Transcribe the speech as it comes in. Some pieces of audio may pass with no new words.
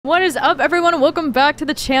What is up, everyone? Welcome back to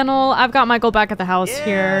the channel. I've got Michael back at the house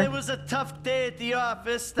here. It was a tough day at the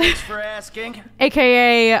office. Thanks for asking.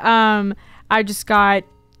 AKA, I just got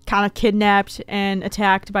kind of kidnapped and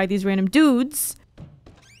attacked by these random dudes.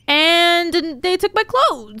 And they took my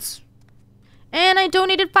clothes. And I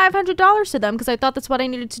donated $500 to them because I thought that's what I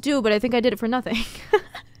needed to do, but I think I did it for nothing.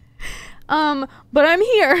 But I'm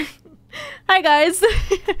here. Hi guys.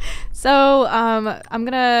 So I'm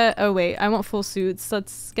gonna I want full suits.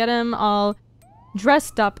 Let's get him all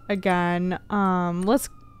dressed up again. Let's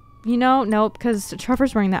nope, because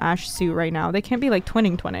Trevor's wearing the ash suit right now. They can't be like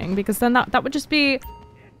twinning because then that would just be,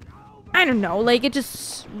 I don't know, like it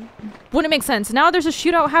just wouldn't make sense. Now there's a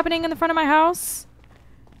shootout happening in the front of my house.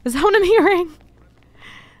 Is that what I'm hearing?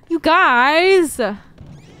 You guys,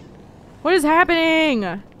 what is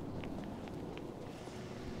happening?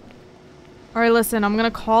 Alright, listen, I'm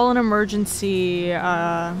gonna call an emergency,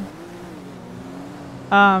 yeah,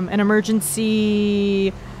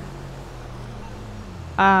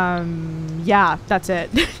 that's it.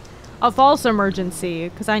 A false emergency,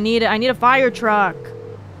 because I need a fire truck.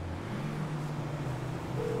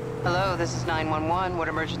 Hello, this is 911. What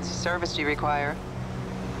emergency service do you require?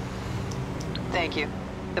 Thank you.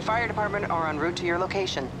 The fire department are en route to your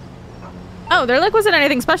location. Oh, there like wasn't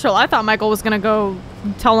anything special. I thought Michael was gonna go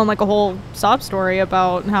tell him like a whole sob story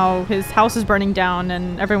about how his house is burning down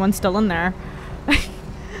and everyone's still in there.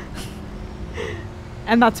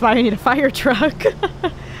 And that's why I need a fire truck.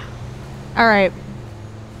 Alright.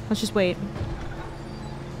 Let's just wait.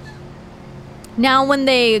 Now when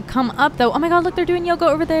they come up though, oh my god, look, they're doing yoga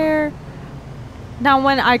over there. Now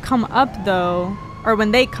when I come up though, or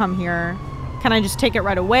when they come here, can I just take it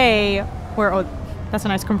right away? Or, oh, that's a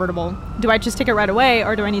nice convertible. Do I just take it right away,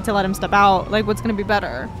 or do I need to let him step out? Like, what's gonna be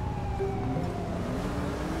better?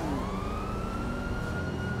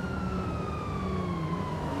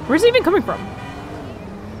 Where's he even coming from?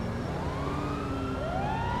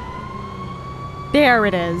 There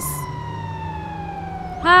it is.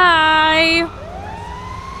 Hi!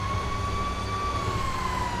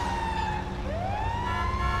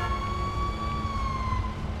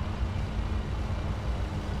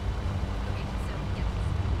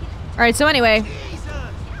 Alright, so anyway.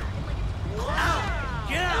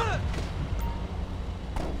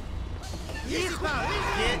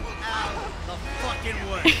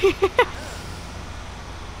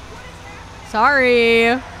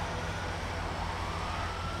 Sorry.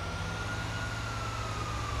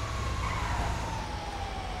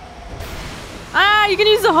 Ah, you can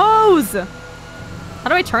use the hose. How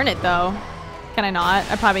do I turn it though? Can I not?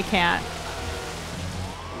 I probably can't.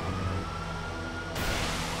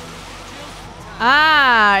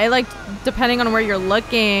 Ah, it like, depending on where you're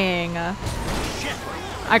looking.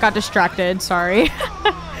 I got distracted, sorry.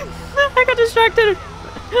 I got distracted.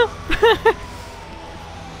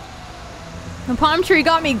 The palm tree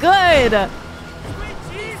got me good.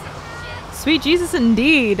 Sweet Jesus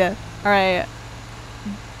indeed. Alright.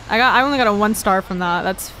 I only got a 1 star from that.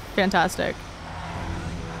 That's fantastic.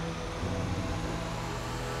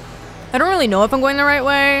 I don't really know if I'm going the right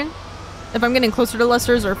way. If I'm getting closer to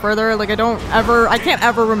Lester's or further, like I can't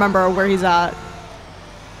ever remember where he's at.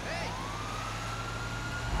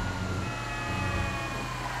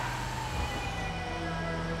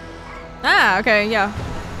 Ah, okay, yeah.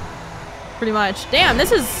 Pretty much. Damn,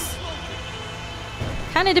 this is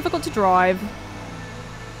kind of difficult to drive.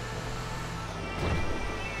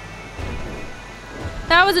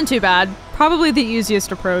 That wasn't too bad. Probably the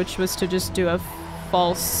easiest approach was to just do a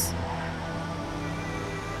false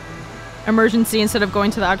emergency instead of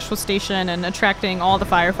going to the actual station and attracting all the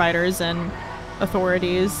firefighters and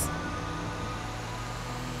authorities.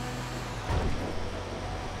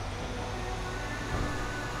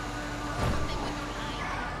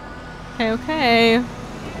 Okay.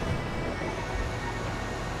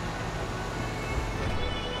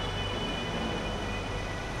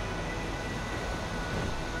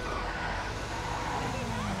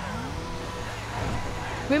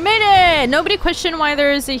 We made it! Nobody questioned why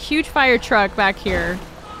there is a huge fire truck back here.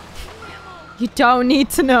 You don't need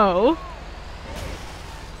to know.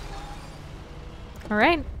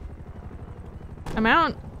 Alright. I'm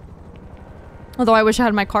out. Although I wish I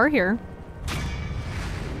had my car here.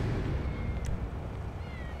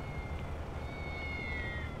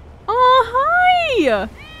 Oh, hi!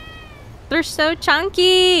 They're so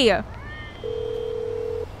chunky!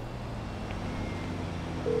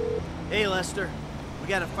 Hey, Lester. We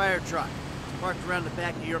got a fire truck. It's parked around the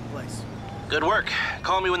back of your place. Good work.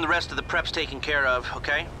 Call me when the rest of the prep's taken care of,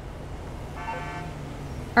 okay?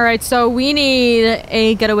 Alright, so we need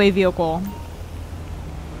a getaway vehicle.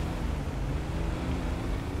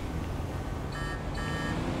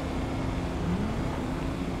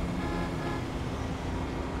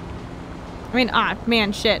 I mean,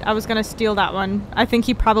 man, shit. I was gonna steal that one. I think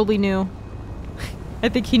he probably knew. I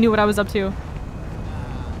think he knew what I was up to.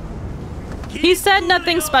 He said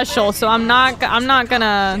nothing special, so I'm not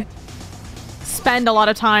gonna spend a lot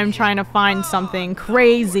of time trying to find something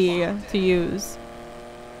crazy to use.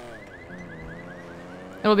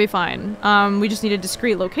 It'll be fine. We just need a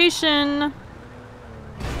discreet location.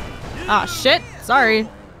 Ah, shit. Sorry. I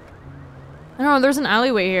don't know, there's an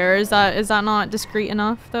alleyway here. Is that not discreet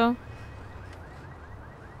enough, though?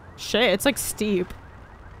 Shit, it's like steep.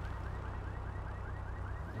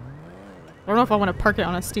 I don't know if I want to park it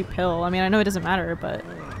on a steep hill. I mean, I know it doesn't matter, but...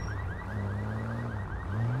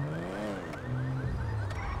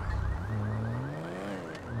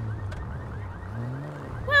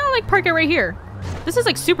 Well, like, park it right here. This is,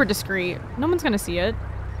 like, super discreet. No one's gonna see it.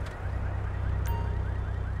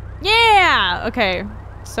 Yeah! Okay.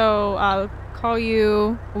 So, I'll call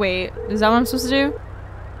you... Wait, is that what I'm supposed to do?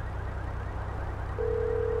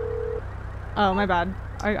 Oh, my bad.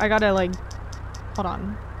 I gotta, like... Hold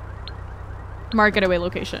on. Mark getaway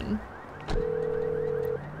location.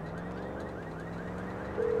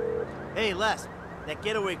 Hey, Les. That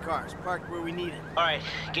getaway car's parked where we need it. All right,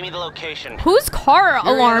 give me the location. Whose car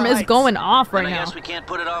alarm is going off right I now? guess we can't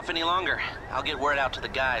put it off any longer. I'll get word out to the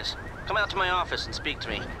guys. Come out to my office and speak to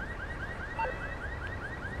me.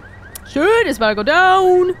 Shit, it's about to go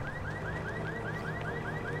down.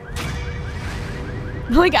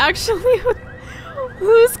 Like, actually,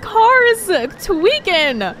 whose car is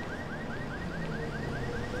tweaking?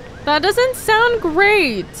 That doesn't sound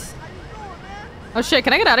great. Oh shit,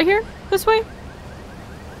 can I get out of here this way?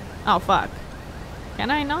 Oh fuck.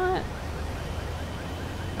 Can I not?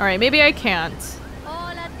 Alright, maybe I can't.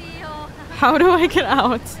 How do I get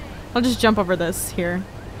out? I'll just jump over this here.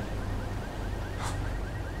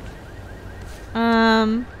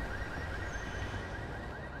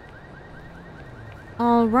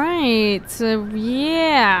 Alright, so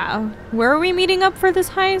yeah. Where are we meeting up for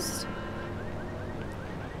this heist?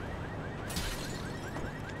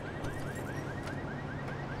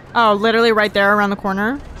 Oh, literally right there around the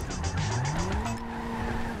corner.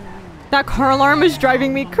 That car alarm is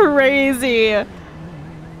driving me crazy.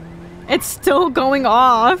 It's still going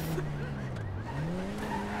off.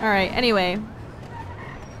 Alright, anyway.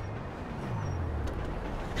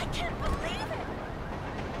 I can't believe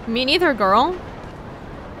it. Me neither, girl.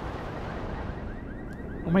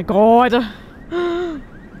 Oh my god.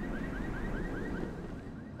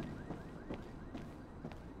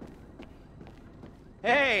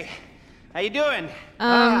 Hey, how you doing?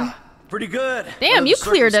 Pretty good. Damn, you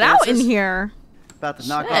cleared it out in here. About to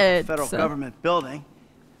knock off the federal government building.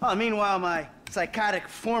 Oh, meanwhile, my psychotic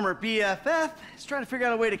former BFF is trying to figure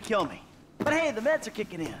out a way to kill me. But hey, the meds are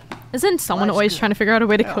kicking in. Isn't someone always trying to figure out a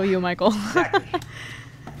way to kill you, Michael? Exactly.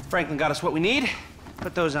 Franklin got us what we need.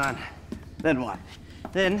 Put those on. Then what?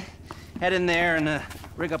 Then head in there and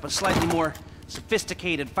rig up a slightly more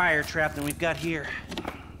sophisticated fire trap than we've got here.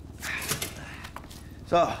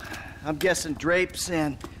 So, I'm guessing drapes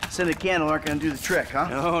and scented candle aren't gonna do the trick, huh?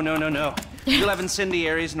 No, no, no, no. You'll have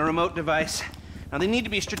incendiaries and a remote device. Now, they need to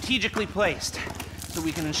be strategically placed so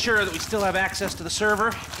we can ensure that we still have access to the server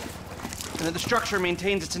and that the structure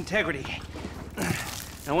maintains its integrity.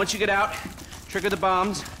 Now, once you get out, trigger the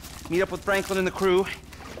bombs, meet up with Franklin and the crew,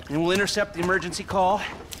 and we'll intercept the emergency call,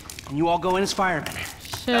 and you all go in as firemen.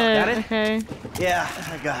 Shit, Got it? okay. Yeah,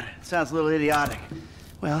 I got it. Sounds a little idiotic.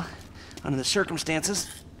 Well, under the circumstances,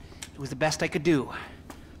 it was the best I could do.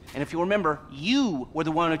 And if you remember, you were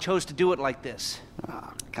the one who chose to do it like this.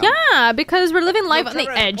 Yeah, because we're living life on the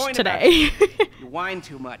Trevor has a edge point today. You whine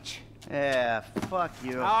too much. Yeah, fuck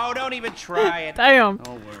you. Oh, don't even try it. Damn.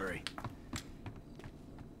 Don't worry.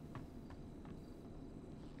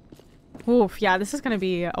 Oof, yeah, this is gonna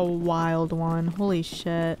be a wild one. Holy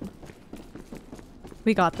shit.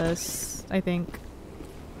 We got this, I think.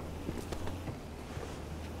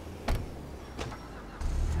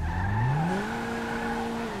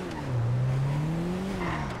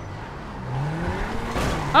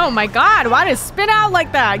 Oh my god, why did it spin out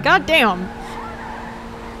like that? God damn.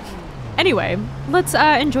 Anyway, let's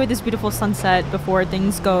enjoy this beautiful sunset before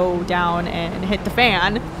things go down and hit the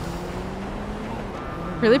fan.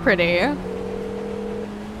 Really pretty.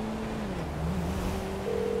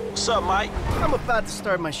 What's up, Mike? I'm about to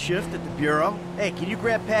start my shift at the Bureau. Hey, can you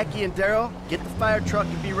grab Packy and Daryl? Get the fire truck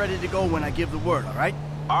and be ready to go when I give the word, all right?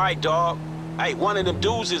 All right, dog. Hey, one of them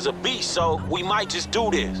dudes is a beast, so we might just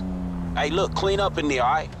do this. Hey, look, clean up in there,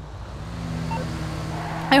 all right?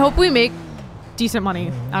 I hope we make decent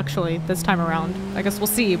money, actually, this time around. I guess we'll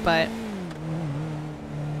see, but...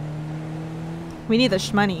 we need the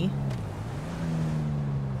shmoney.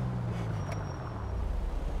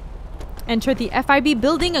 Enter the FIB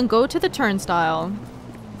building and go to the turnstile.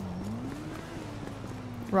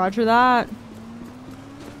 Roger that.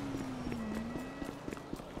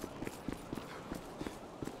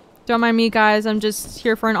 Don't mind me, guys. I'm just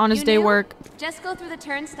here for an honest day work. Just go through the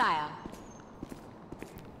turnstile.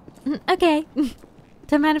 Okay.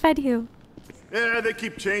 Don't mind if I do. Yeah, they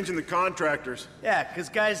keep changing the contractors. Yeah, because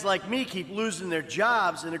guys like me keep losing their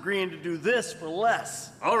jobs and agreeing to do this for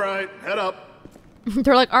less. All right, head up.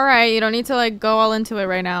 They're like, all right, you don't need to like go all into it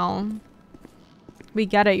right now. We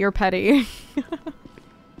get it. You're petty.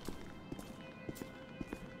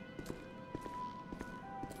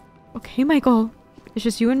 Okay, Michael. It's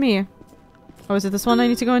just you and me. Oh, is it this one I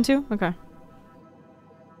need to go into? Okay.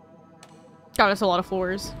 God, that's a lot of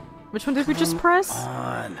floors. Which one did we just press? Come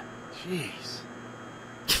on. Jeez.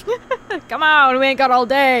 Come on, we ain't got all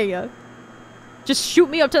day. Just shoot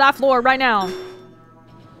me up to that floor right now.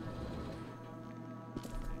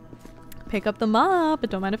 Pick up the mop, but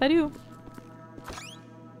don't mind if I do.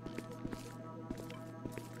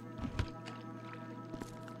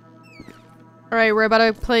 Alright, we're about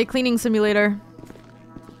to play Cleaning Simulator.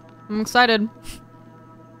 I'm excited.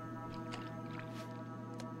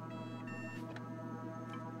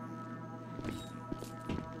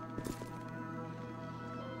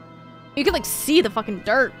 You can like see the fucking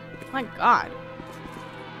dirt. My god.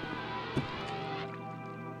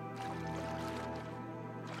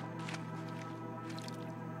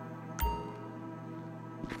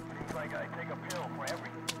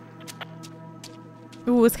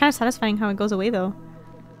 Ooh, it's kind of satisfying how it goes away though.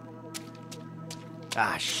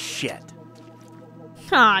 Ah, shit.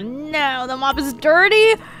 Ah, no, the mop is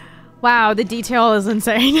dirty. Wow, the detail is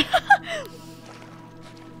insane.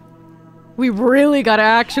 We really gotta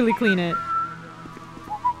actually clean it.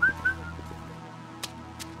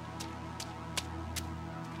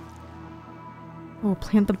 Oh,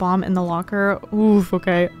 plant the bomb in the locker. Oof,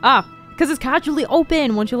 okay. Ah, because it's casually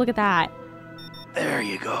open. Won't you look at that? There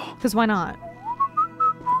you go. Because why not?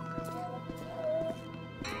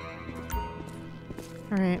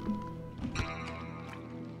 Alright.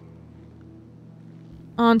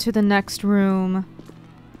 On to the next room.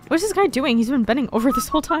 What is this guy doing? He's been bending over this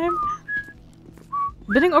whole time?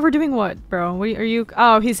 Bending over doing what, bro? What are you?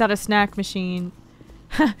 Oh, he's at a snack machine.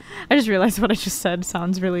 I just realized what I just said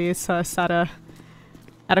sounds really sus out of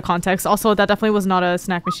context. Also, that definitely was not a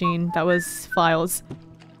snack machine. That was files.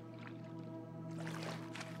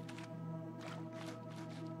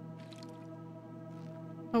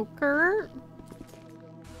 Okay.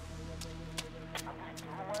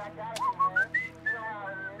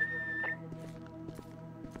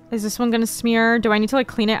 Is this one gonna smear? Do I need to like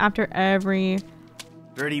clean it after every...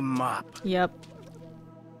 Dirty mop. Yep.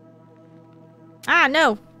 Ah,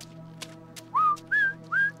 no!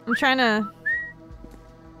 I'm trying to...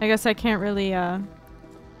 I guess I can't really, Can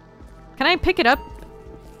I pick it up?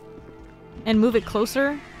 And move it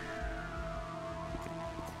closer?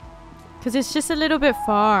 Because it's just a little bit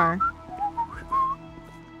far.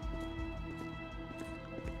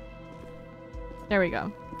 There we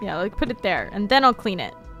go. Yeah, like put it there. And then I'll clean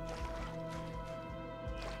it.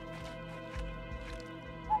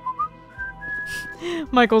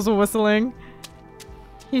 Michael's whistling.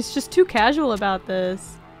 He's just too casual about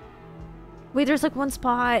this. Wait, there's like one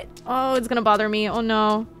spot. Oh, it's gonna bother me. Oh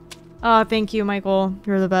no. Oh, thank you, Michael.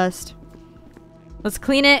 You're the best. Let's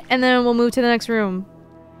clean it and then we'll move to the next room.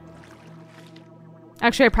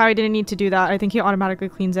 Actually, I probably didn't need to do that. I think he automatically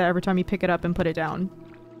cleans it every time you pick it up and put it down.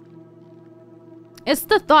 It's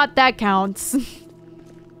the thought that counts.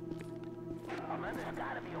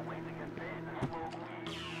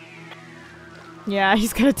 Yeah,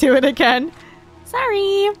 he's gonna do it again.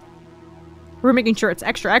 Sorry. We're making sure it's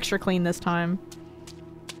extra, extra clean this time.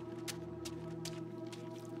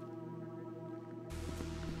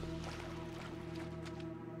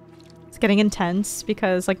 It's getting intense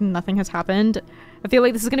because like nothing has happened. I feel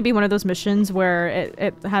like this is gonna be one of those missions where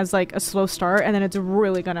it has like a slow start and then it's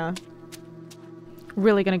really gonna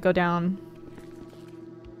go down.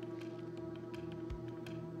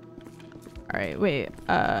 Alright, wait.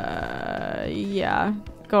 Yeah.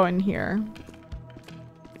 Go in here.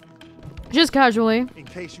 Just casually. In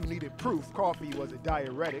case you needed proof, coffee was a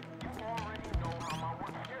diuretic.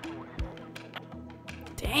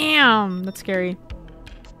 Damn, that's scary.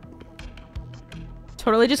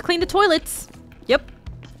 Totally just cleaned the toilets. Yep.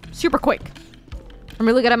 Super quick. I'm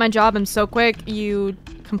really good at my job. I'm so quick. You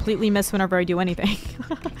completely miss whenever I do anything.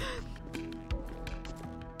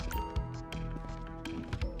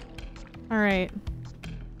 Alright.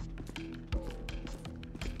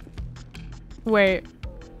 Wait.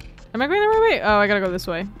 Am I going the right way? Oh, I gotta go this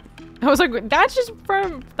way. I was like,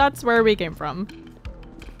 that's where we came from.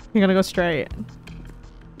 You're gonna go straight.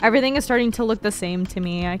 Everything is starting to look the same to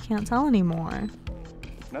me. I can't tell anymore.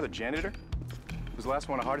 Another janitor? Was the last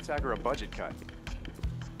one a heart attack or a budget cut?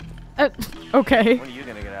 Okay. When are you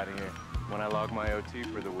gonna get out of here? When I log my OT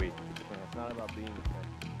for the week. Yeah, it's not about being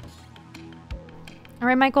okay. All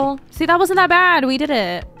right, Michael. See, that wasn't that bad. We did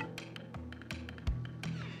it.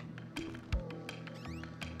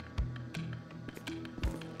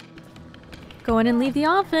 Go in and leave the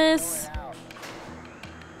office.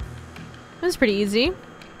 It was pretty easy.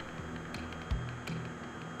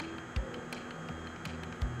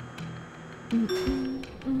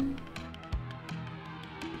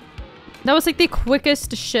 That was like the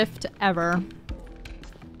quickest shift ever.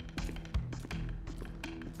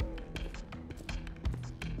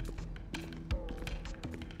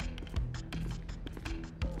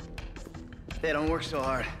 Hey, don't work so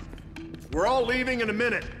hard. We're all leaving in a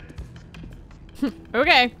minute.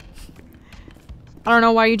 Okay. I don't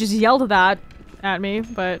know why you just yelled that at me,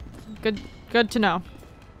 but good to know.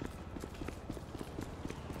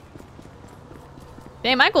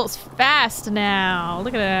 Damn, Michael's fast now.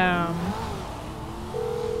 Look at him.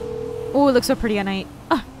 Oh, it looks so pretty at night.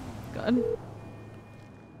 Ah, good.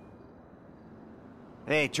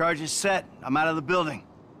 Hey, charge is set. I'm out of the building.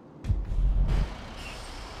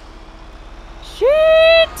 Shit!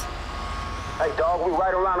 Hey, dog, we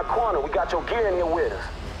right around the corner. We got your gear in here with us.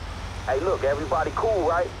 Hey, look, everybody cool,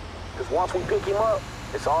 right? Because once we pick him up,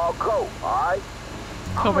 it's all go, all right?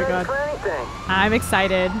 Oh my god. For anything. I'm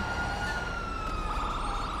excited.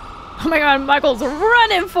 Oh my god, Michael's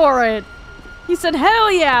running for it! He said,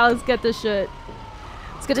 hell yeah, let's get this shit.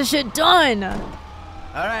 Let's get this shit done!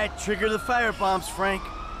 Alright, trigger the fire bombs, Frank.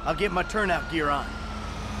 I'll get my turnout gear on.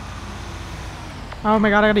 Oh my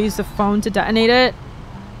god, I gotta use the phone to detonate it.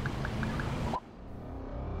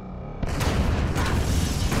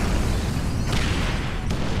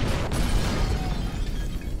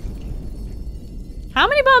 How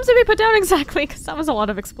many bombs did we put down exactly? Because that was a lot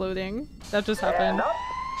of exploding. That just happened. And up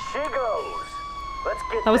she goes. Let's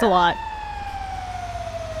get That was a lot.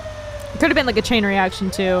 It could have been like a chain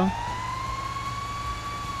reaction too.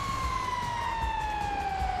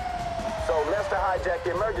 So Lester hijacked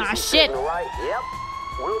the emergency shit. signal, right? Yep.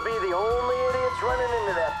 We'll be the only idiots running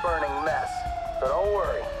into that burning mess. So don't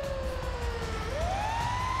worry.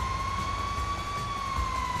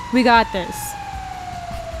 We got this.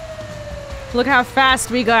 Look how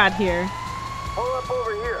fast we got here. Pull up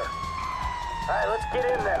over here. Alright, let's get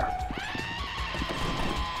in there.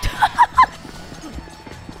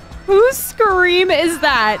 Whose scream is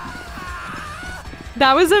that?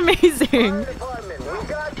 That was amazing. Fire department, we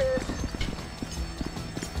got this.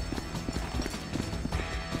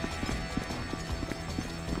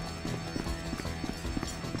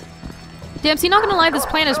 Damn, see, not gonna lie, this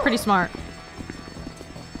plan is pretty smart.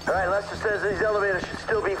 Alright, Lester says these elevators should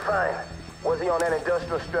still be fine. Was he on that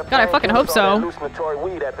industrial strip? God, I fucking hope so. Hallucinatory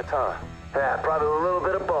weed at the time. Yeah, probably a little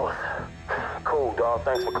bit of both. Cool, dog.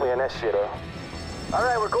 Thanks for clearing that shit up.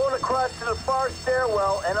 Alright, we're going across to the far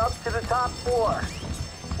stairwell and up to the top floor.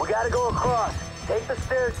 We gotta go across. Take the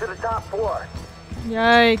stairs to the top floor.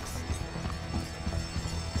 Yikes.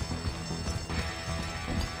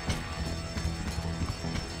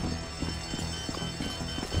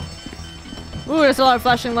 Ooh, there's a lot of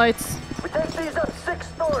flashing lights. We take these up 6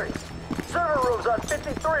 stories. Server room's on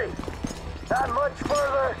 53. Not much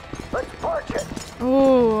further. Let's punch it.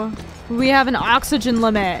 Ooh, we have an oxygen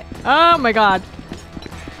limit. Oh my god.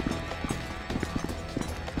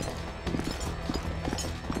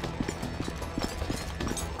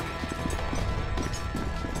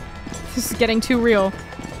 This is getting too real.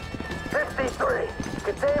 53.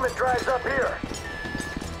 Containment drives up here.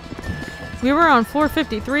 We were on floor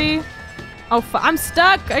 53. Oh, I'm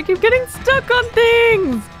stuck. I keep getting stuck on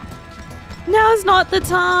things. Now's not the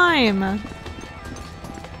time.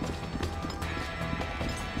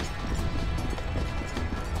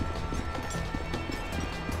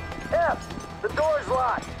 F, the door's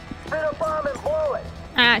locked. Spin a bomb and blow it.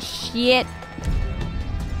 Ah, shit.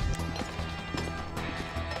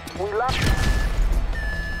 We locked.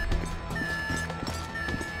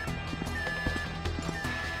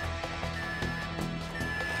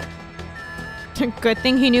 Good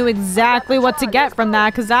thing he knew exactly what to get from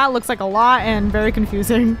that, because that looks like a lot and very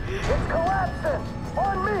confusing. It's collapsing.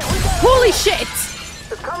 On me. We got Holy shit!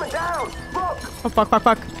 It's coming down. Look. Oh, fuck, fuck,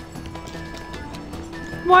 fuck.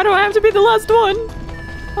 Why do I have to be the last one?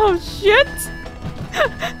 Oh, shit!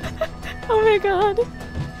 Oh my god.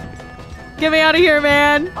 Get me out of here,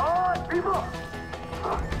 man. People.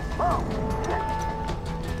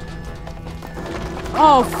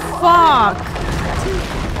 Oh, fuck.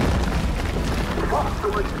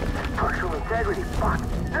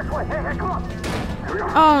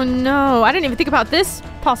 Oh, no. I didn't even think about this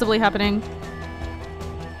possibly happening.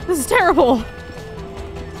 This is terrible.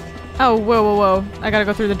 Oh, whoa, whoa, whoa. I gotta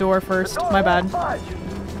go through the door first. My bad.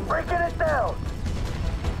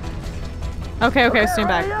 Okay, okay, stand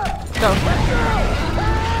back. Go.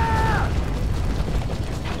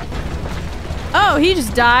 Oh, he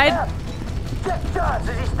just died.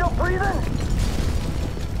 Is he still breathing?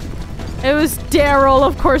 It was Daryl,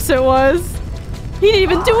 of course it was. He didn't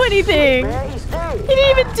even do anything. He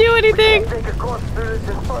didn't even do anything.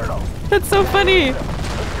 That's so funny.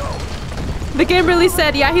 The game really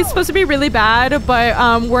said, yeah, he's supposed to be really bad, but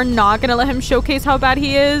we're not gonna let him showcase how bad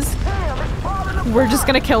he is. We're just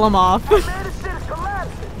gonna kill him off.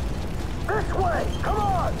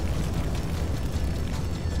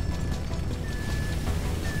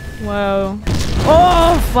 Whoa.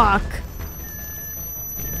 Oh, fuck.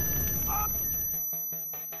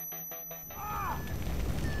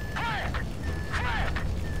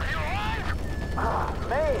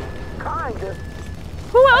 Man, kinda.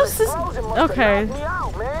 Who else is... Okay.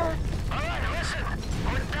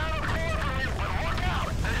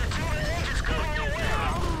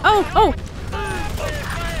 Oh, oh.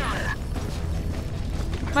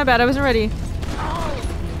 My bad, I wasn't ready. Get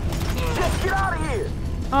out of here.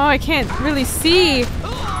 Oh, I can't really see.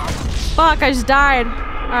 Fuck, I just died.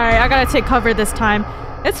 Alright, I gotta take cover this time.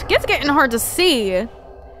 It's getting hard to see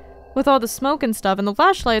with all the smoke and stuff, and the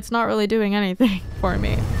flashlight's not really doing anything for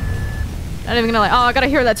me. Not even gonna lie. Oh, I gotta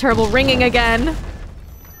hear that terrible ringing again.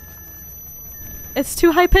 It's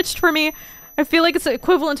too high-pitched for me. I feel like it's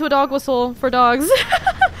equivalent to a dog whistle for dogs.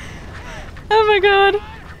 Oh my god.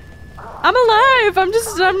 I'm alive.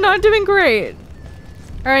 I'm not doing great.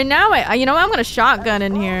 Alright, now you know what? I'm gonna shotgun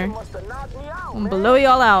in here. I'm gonna blow you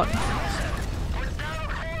all out.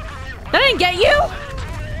 That didn't get you?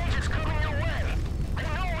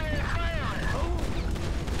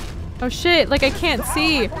 Oh shit, like I can't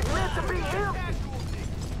see.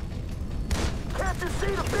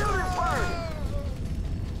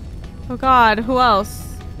 Oh god, who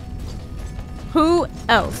else? Who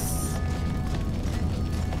else?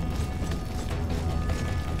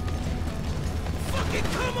 Fucking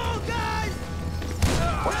come on, guys!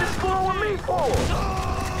 What's this going with me for?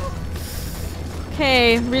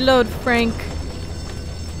 Okay, reload, Frank.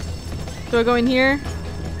 Do I go in here?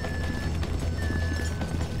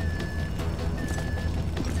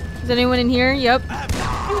 Is anyone in here? Yep.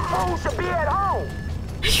 You fools should be at home.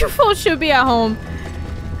 You fools should be at home.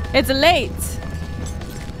 It's late.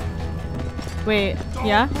 Wait,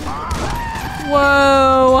 yeah?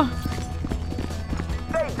 Whoa.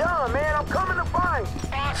 Stay down, man. I'm coming to find.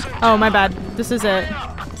 Oh, my bad. This is it.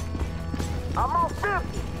 I'm on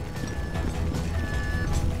 50.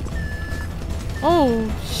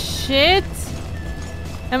 Oh, shit.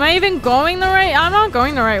 Am I even going the right? I'm not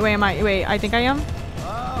going the right way. Am I? Wait, I think I am.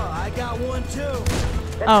 Oh, I got one too.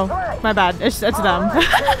 Oh, my bad. It's them.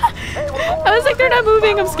 I was like, they're not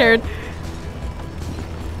moving. I'm scared.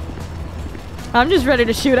 I'm just ready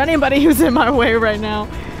to shoot anybody who's in my way right now.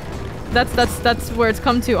 That's where it's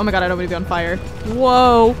come to. Oh my god, I don't want to be on fire.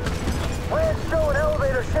 Whoa. Let's show an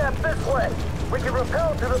elevator shaft this way. We can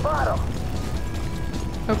rappel to the bottom.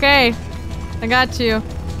 Okay. I got you.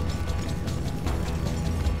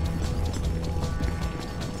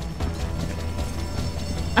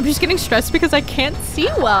 I'm just getting stressed because I can't see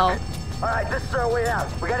well. Alright, this is our way out.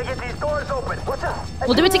 We gotta get these doors open. What's up?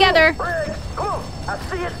 We'll do it together. Briggs, come on. I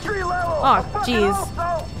see it street level. Oh, jeez.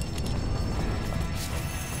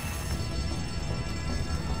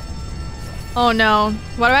 Oh no.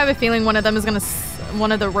 Why do I have a feeling one of them is gonna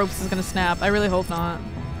one of the ropes is gonna snap? I really hope not.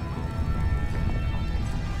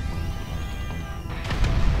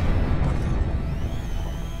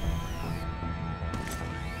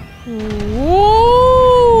 Whoa!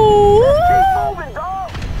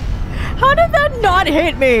 How did that not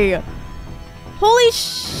hit me? Holy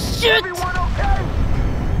shit! Okay?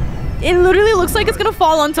 It literally looks like it's gonna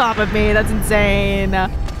fall on top of me. That's insane.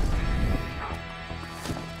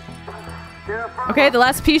 Okay, the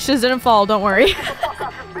last piece just didn't fall. Don't worry.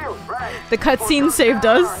 The cutscene saved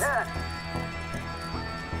us.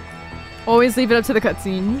 Always leave it up to the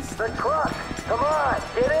cutscenes. The truck! Come on,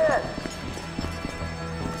 get in!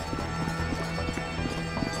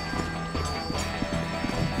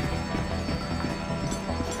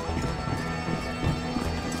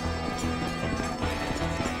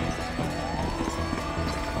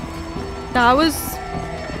 That was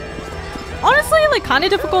honestly like kind of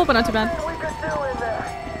difficult, but not too bad.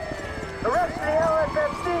 The rest of the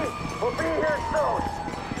LSFC will be here soon.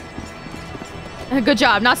 Good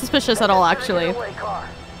job. Not suspicious at all, actually.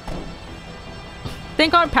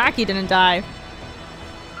 Thank God Packy didn't die.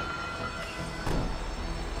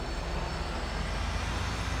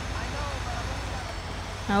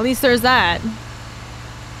 At least there's that.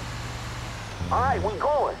 Alright, we're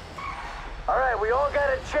going. Alright, we all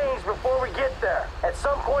gotta change before we get there. At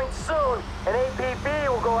some point soon, an APB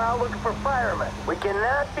will go out looking for firemen. We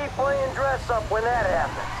cannot be playing dress up when that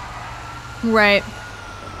happens. Right.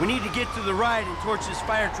 We need to get to the ride and torch this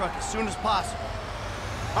fire truck as soon as possible.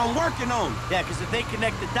 I'm working on it. Yeah, because if they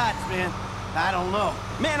connect the dots, man, I don't know.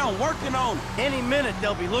 Man, I'm working on it. Any minute,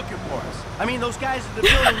 they'll be looking for us. I mean, those guys in the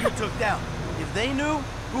building you took down. If they knew,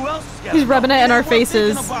 who else is got? He's rubbing it in our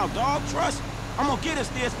faces. About, dog. Trust. I'm gonna get us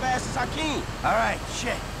there as fast as I can. All right,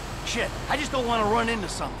 shit. I just don't want to run into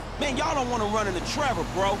something. Man, y'all don't want to run into Trevor,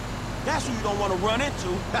 bro. That's who you don't want to run into.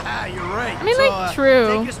 You're right. I mean, like,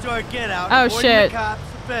 true. Take us to our get out. Oh, shit. The cops,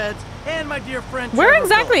 the feds, and my dear friend. Where Trevor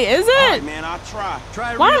exactly is it? Right, man, I'll try.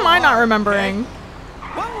 Why am I not remembering? Okay?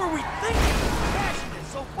 What were we thinking? Crashing it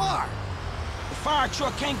so far. The fire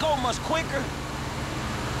truck can't go much quicker.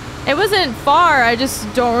 It wasn't far. I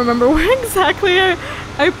just don't remember where exactly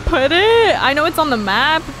I put it. I know it's on the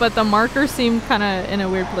map, but the marker seemed kind of in a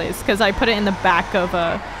weird place because I put it in the back of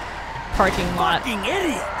a parking lot. Fucking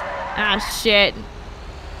idiot! Ah, shit.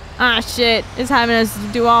 It's having us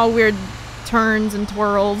do all weird turns and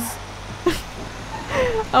twirls.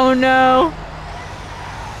 Oh no.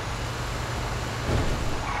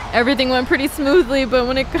 Everything went pretty smoothly, but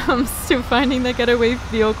when it comes to finding the getaway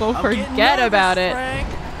vehicle, forget about it. Frank.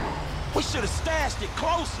 We should have stashed it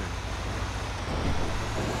closer.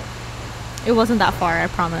 It wasn't that far, I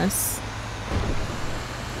promise.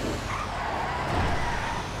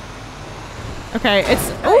 Okay,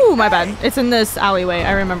 it's... Oh, my bad. It's in this alleyway.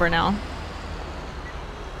 I remember now.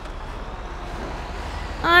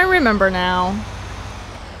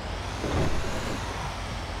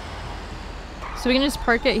 So we can just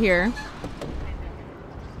park it here.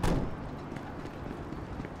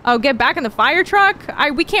 Oh, get back in the fire truck?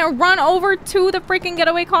 We can't run over to the freaking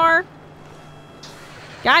getaway car?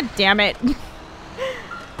 God damn it.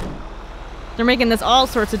 They're making this all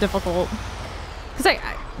sorts of difficult. Cause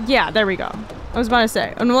yeah, there we go. I was about to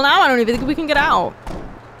say. And well, now I don't even think we can get out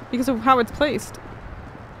because of how it's placed.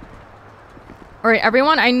 All right,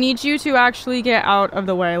 everyone, I need you to actually get out of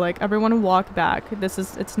the way. Like, everyone walk back. This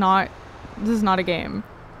is not a game.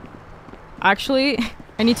 Actually,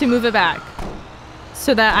 I need to move it back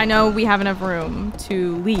so that I know we have enough room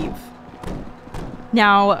to leave.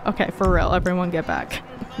 Now, okay, for real, everyone get back.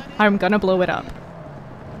 I'm gonna blow it up.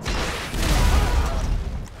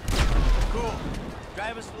 Cool.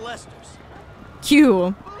 Drive us to Lester's.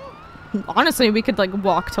 Q. Honestly, we could like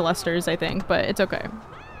walk to Lester's, I think, but it's okay.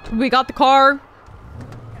 We got the car.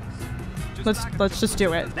 Let's just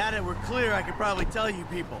do it. Now that we're clear, I could probably tell you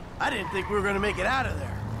people. I didn't think we were gonna make it out of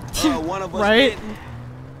there. One of us right? didn't.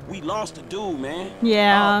 We lost a dude, man.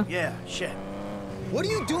 Yeah. Oh, yeah, shit. What are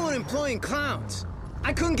you doing employing clowns?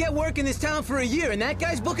 I couldn't get work in this town for a year, and that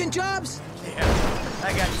guy's booking jobs? Yeah,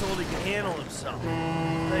 that guy told he could handle himself.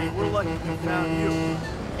 Hey, we're lucky we found you.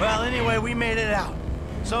 Well, anyway, we made it out.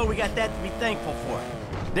 So we got that to be thankful for.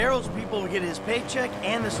 Daryl's people will get his paycheck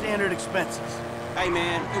and the standard expenses. Hey,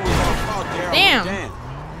 man, it was our fault, Daryl.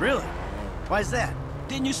 Damn. Really? Why's that?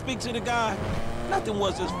 Didn't you speak to the guy? Nothing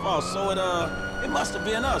was his fault, so it must have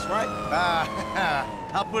been us, right?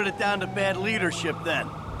 I'll put it down to bad leadership then.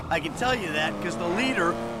 I can tell you that because the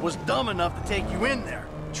leader was dumb enough to take you in there.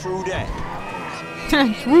 True that.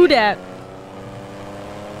 True that.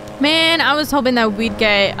 Man, I was hoping that we'd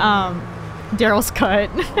get Daryl's cut.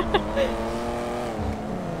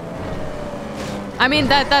 I mean,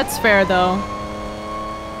 that's fair though.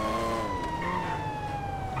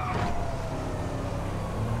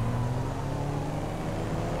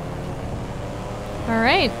 All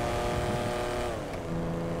right.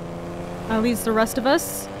 At least the rest of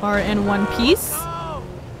us are in one piece.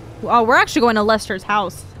 Oh, we're actually going to Lester's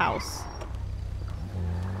house.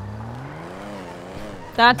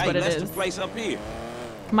 That's what it is. Lester's place up here.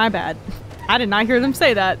 My bad. I did not hear them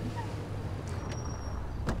say that.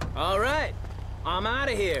 All right. I'm out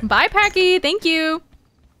of here. Bye, Packy. Thank you.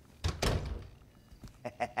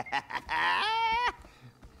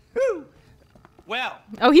 Well.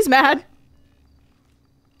 Oh, he's mad.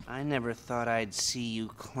 I never thought I'd see you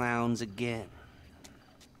clowns again.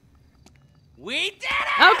 We did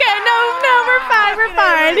it! Okay, no, we're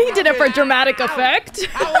fine. He did it for dramatic effect.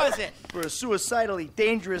 How was it? For a suicidally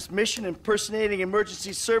dangerous mission impersonating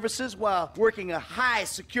emergency services while working a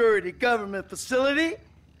high-security government facility,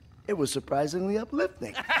 it was surprisingly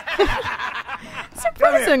uplifting.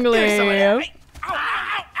 Surprisingly. Hey,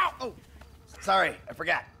 sorry, I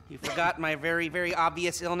forgot. You forgot my very, very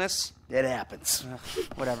obvious illness? It happens.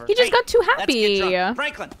 Whatever. He just got too happy. Let's get drunk.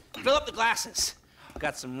 Franklin, fill up the glasses.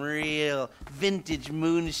 Got some real vintage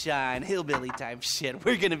moonshine, hillbilly type shit.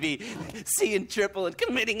 We're gonna be seeing triple and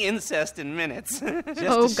committing incest in minutes. Just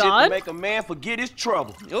the shit to make a man forget his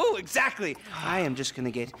trouble. Oh, exactly. I am just gonna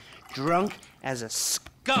get drunk as a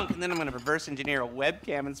skunk, and then I'm gonna reverse engineer a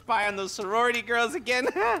webcam and spy on those sorority girls again.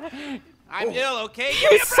 I'm ill, okay? Give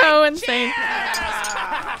me a break. So insane.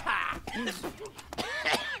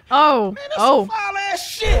 Oh, Man, that's some foul-ass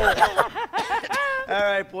shit. All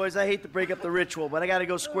right, boys, I hate to break up the ritual, but I gotta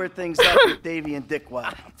go square things up with Davey and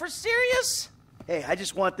Dickwad. For serious? Hey, I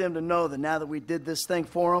just want them to know that now that we did this thing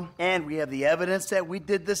for them, and we have the evidence that we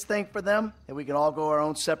did this thing for them, that we can all go our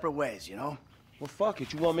own separate ways, you know? Well, fuck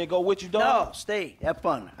it. You want me to go with you, dog? No, stay. Have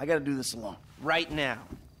fun. I gotta do this alone. Right now.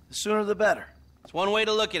 The sooner the better. It's one way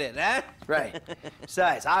to look at it, huh? Right.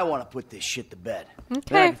 Besides, I want to put this shit to bed. Okay.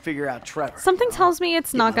 Then I can figure out Trevor. Something tells me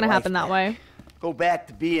it's not gonna happen that way. Go back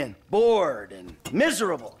to being bored and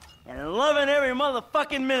miserable and loving every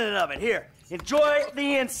motherfucking minute of it. Here, enjoy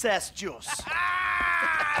the incest juice.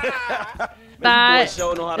 That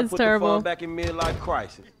sure know how to is put terrible. The fun back in midlife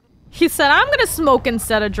crisis. He said, I'm gonna smoke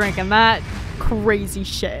instead of drinking. That crazy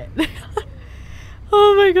shit.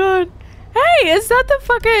 Oh my god. Hey, is that the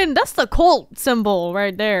fucking... That's the cult symbol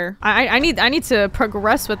right there. I need to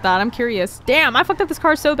progress with that. I'm curious. Damn, I fucked up this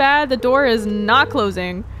car so bad. The door is not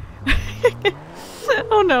closing.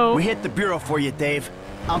 Oh no. We hit the bureau for you, Dave.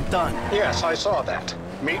 I'm done. Yes, I saw that.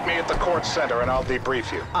 Meet me at the court center and I'll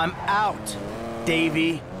debrief you. I'm out,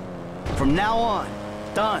 Davey. From now on,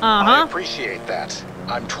 done. I appreciate that.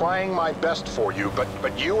 I'm trying my best for you,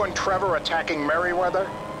 but you and Trevor attacking Merriweather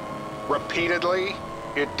repeatedly,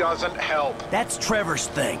 it doesn't help. That's Trevor's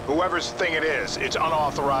thing. Whoever's thing it is, it's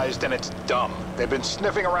unauthorized and it's dumb. They've been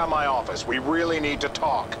sniffing around my office. We really need to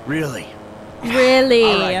talk. Really?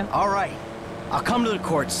 Really? All right. I'll come to the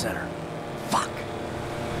court center. Fuck.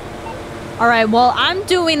 Alright, well, I'm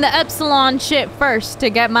doing the Epsilon shit first to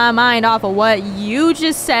get my mind off of what you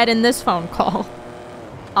just said in this phone call.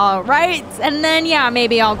 Alright, and then, yeah,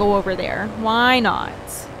 maybe I'll go over there. Why not?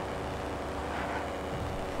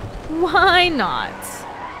 Why not?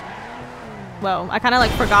 Well, I kind of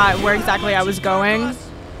like forgot where exactly I was going.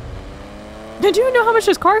 Did you know how much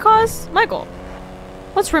this car costs? Michael,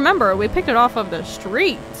 let's remember, we picked it off of the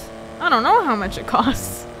street. I don't know how much it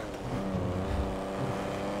costs.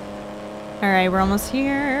 Alright, we're almost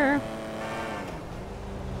here.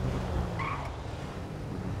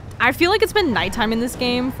 I feel like it's been nighttime in this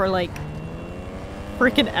game for like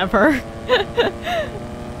freaking ever.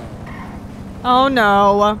 Oh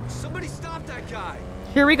no. Somebody stop that guy.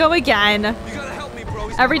 Here we go again. You gotta help me, bro.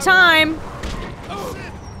 Every time.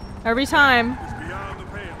 Every time.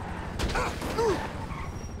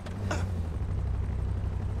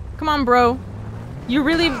 Come on, bro. You're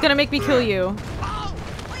really gonna make me kill you.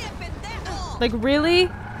 Like, really?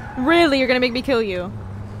 Really, you're gonna make me kill you?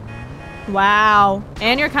 Wow.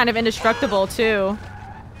 And you're kind of indestructible, too.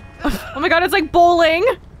 Oh my god, it's like bowling!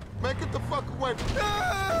 Man, get the fuck away.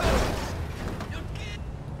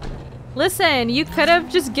 Listen, you could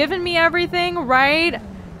have just given me everything right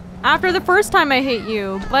after the first time I hit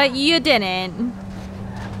you, but you didn't.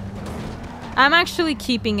 I'm actually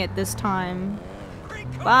keeping it this time.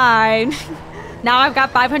 Bye. Now I've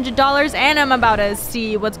got $500 and I'm about to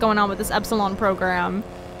see what's going on with this Epsilon program.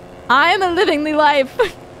 I am living the life.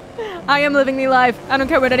 I am living the life. I don't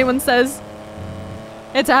care what anyone says.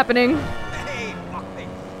 It's happening.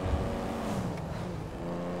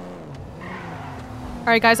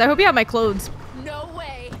 Alright guys, I hope you have my clothes. No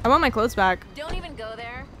way. I want my clothes back. Don't even go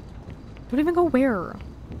there. Don't even go where?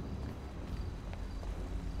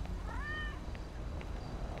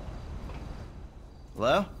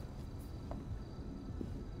 Hello?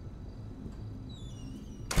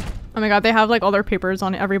 Oh my god, they have like all their papers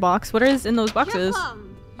on every box. What is in those boxes?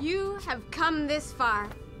 You have come this far,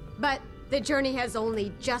 but the journey has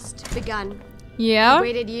only just begun. Yeah? You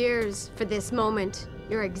waited years for this moment.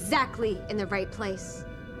 You're exactly in the right place.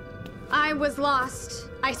 I was lost.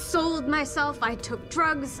 I sold myself. I took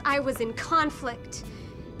drugs. I was in conflict.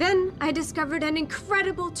 Then I discovered an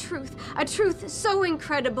incredible truth. A truth so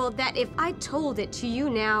incredible that if I told it to you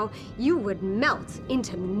now, you would melt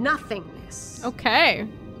into nothingness. Okay.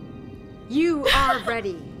 You are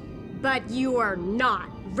ready, but you are not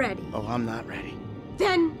ready. Oh, I'm not ready.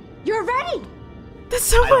 Then you're ready. That's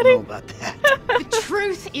so funny. I don't know about that. The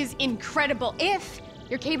truth is incredible if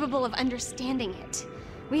you're capable of understanding it.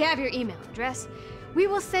 We have your email address. We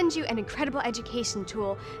will send you an incredible education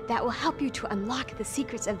tool that will help you to unlock the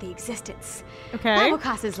secrets of the existence. Okay. That will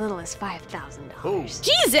cost as little as $5,000.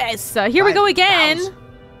 Jesus! Here we go again.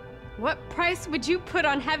 What price would you put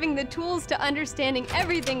on having the tools to understanding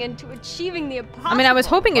everything and to achieving the impossible? I mean, I was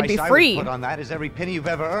hoping it'd be free. The price I would put on that is every penny you've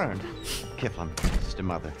ever earned. Kiflin, Sister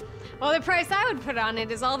Mother. Well, the price I would put on it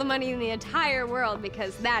is all the money in the entire world,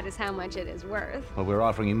 because that is how much it is worth. Well, we're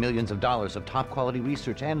offering you millions of dollars of top-quality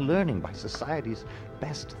research and learning by society's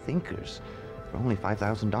best thinkers for only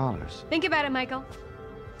 $5,000. Think about it, Michael.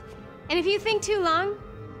 And if you think too long,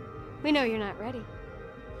 we know you're not ready.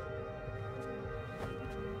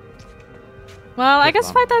 Well, I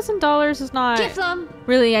guess $5,000 is not Kiflin.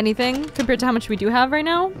 really anything compared to how much we do have right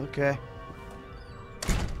now. Okay.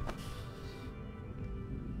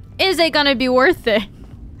 Is it gonna be worth it?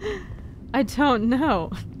 I don't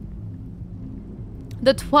know.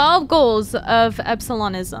 The 12 goals of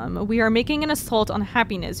Epsilonism. We are making an assault on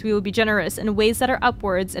happiness. We will be generous in ways that are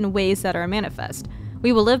upwards and ways that are manifest.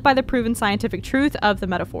 We will live by the proven scientific truth of the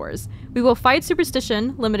metaphors. We will fight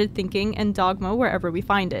superstition, limited thinking, and dogma wherever we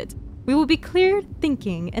find it. We will be clear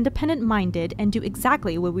thinking, independent-minded, and do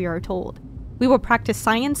exactly what we are told. We will practice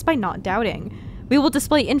science by not doubting. We will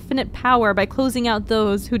display infinite power by closing out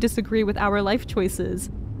those who disagree with our life choices.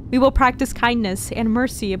 We will practice kindness and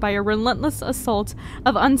mercy by a relentless assault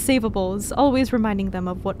of unsavables, always reminding them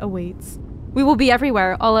of what awaits. We will be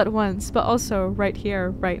everywhere all at once, but also right here,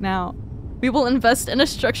 right now. We will invest in a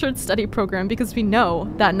structured study program because we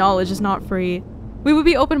know that knowledge is not free. We will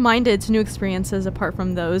be open-minded to new experiences apart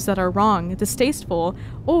from those that are wrong, distasteful,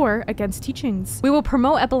 or against teachings. We will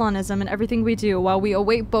promote Epilonism in everything we do while we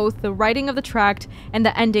await both the writing of the tract and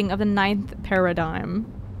the ending of the 9th paradigm.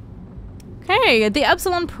 Okay, the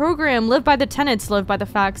Epsilon program. Live by the tenets, live by the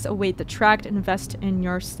facts, await the tract, invest in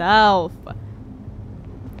yourself.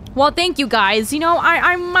 Well, thank you guys. You know,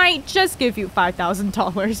 I might just give you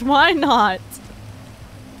 $5,000. Why not?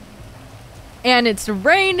 And it's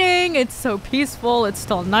raining, it's so peaceful, it's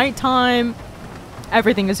still nighttime.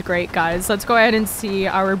 Everything is great, guys. Let's go ahead and see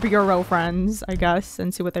our bureau friends, I guess,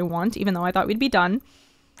 and see what they want, even though I thought we'd be done.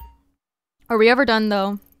 Are we ever done,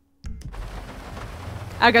 though?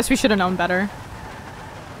 I guess we should have known better.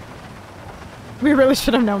 We really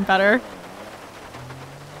should have known better.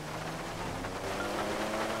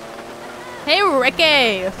 Hey,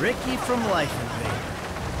 Ricky! Ricky from Life Invader.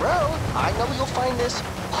 Bro, I know you'll find this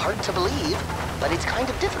hard to believe, but it's kind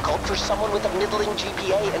of difficult for someone with a middling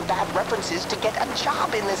GPA and bad references to get a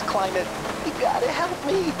job in this climate. You gotta help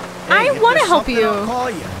me. Hey, I want to help you. I'll call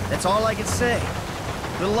you. That's all I can say.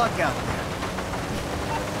 Good luck out there.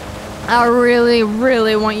 I really,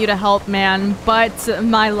 really want you to help, man, but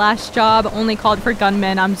my last job only called for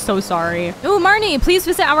gunmen. I'm so sorry. Ooh, Marnie, please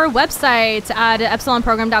visit our website at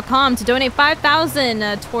epsilonprogram.com to donate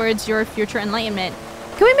 $5,000 towards your future enlightenment.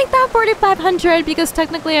 Can we make that $4,500? Because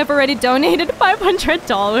technically I've already donated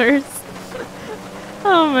 $500.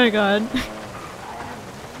 Oh my god.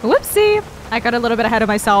 Whoopsie. I got a little bit ahead of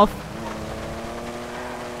myself.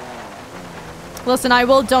 Listen, I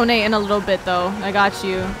will donate in a little bit though. I got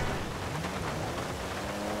you.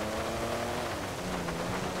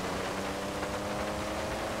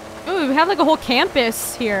 Ooh, we have like a whole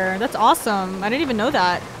campus here. That's awesome. I didn't even know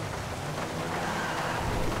that.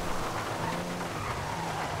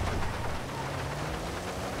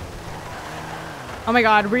 Oh my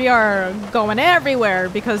god, we are going everywhere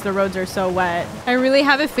because the roads are so wet. I really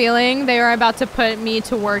have a feeling they are about to put me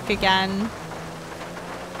to work again.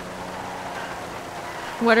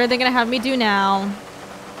 What are they gonna have me do now?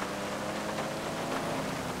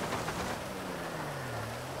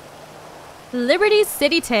 Liberty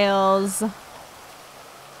City Tales.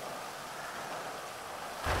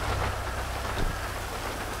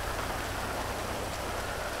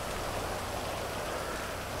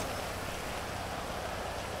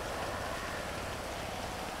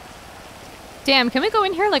 Damn, can we go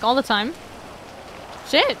in here like all the time?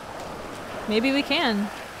 Shit. Maybe we can.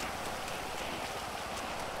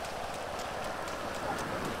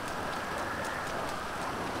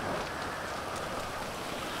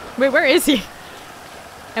 Wait, where is he?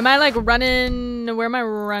 Am I like running? Where am I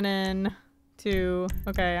running to?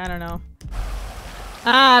 Okay, I don't know.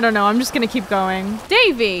 I don't know. I'm just gonna keep going.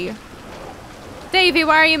 Davey! Davey,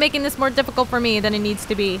 why are you making this more difficult for me than it needs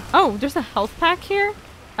to be? Oh, there's a health pack here?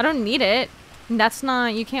 I don't need it. That's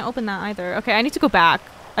not... You can't open that either. Okay, I need to go back.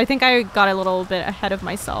 I think I got a little bit ahead of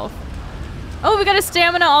myself. Oh, we got a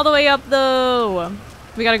stamina all the way up though.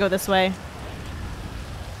 We gotta go this way.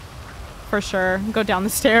 For sure. Go down the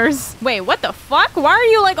stairs. Wait, what the fuck? Why are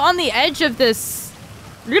you like on the edge of this?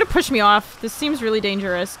 You're gonna push me off. This seems really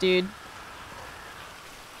dangerous, dude.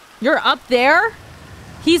 You're up there?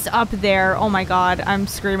 He's up there. Oh my god, I'm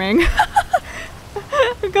screaming.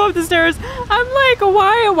 Go up the stairs. I'm like,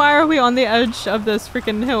 why are we on the edge of this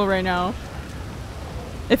freaking hill right now?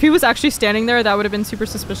 If he was actually standing there, that would have been super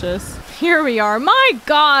suspicious. Here we are. My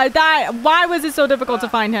god, why was it so difficult to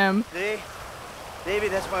find him? See? Maybe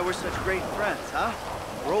that's why we're such great friends, huh?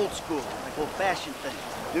 We're old school, like old-fashioned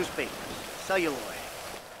things. Newspapers, celluloid.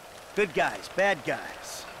 Good guys, bad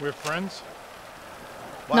guys. We're friends?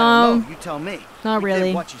 Well, I don't know. You tell me. Not You really.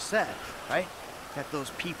 did what you said, right? Got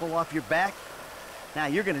those people off your back. Now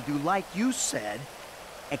you're gonna do like you said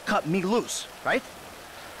and cut me loose, right?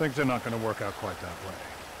 Things are not gonna work out quite that way.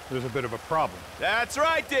 There's a bit of a problem. That's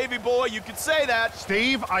right, Davy boy. You can say that.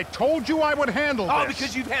 Steve, I told you I would handle this. Oh,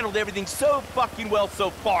 because you've handled everything so fucking well so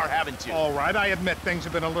far, haven't you? All right, I admit things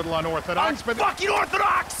have been a little unorthodox, but... Fucking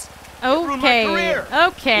orthodox! Okay.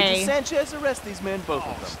 Okay. Agent Sanchez, arrest these men, both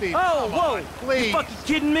of them. Steve, Oh, whoa! please. You fucking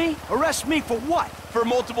kidding me? Arrest me for what? For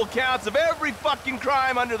multiple counts of every fucking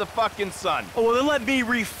crime under the fucking sun. Oh, well, then let me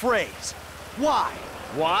rephrase. Why?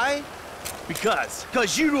 Why? Because.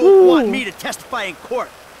 Because you don't want me to testify in court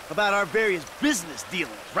about our various business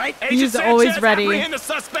dealings, right? He's always ready. Apprehend the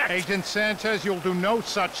suspect. Agent Sanchez, you'll do no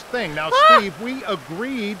such thing. Now, Steve, we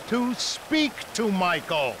agreed to speak to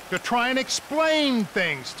Michael, to try and explain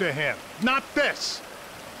things to him. Not this.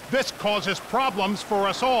 This causes problems for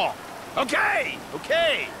us all. Okay,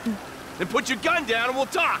 okay. Then put your gun down and we'll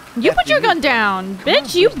talk. You put your gun down,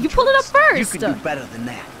 bitch. You pulled it up first. You can do better than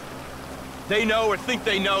that. They know or think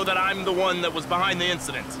they know that I'm the one that was behind the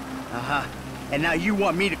incident. Uh-huh. And now you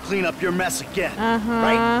want me to clean up your mess again, Uh-huh.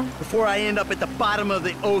 right? Before I end up at the bottom of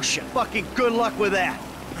the ocean. Fucking good luck with that.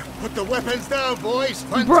 Put the weapons down, boys.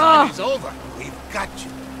 Fun Bruh. time is over. We've got you.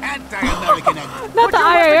 Anti-American enemy. Not the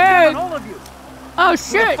IAA. All of you. Oh Who the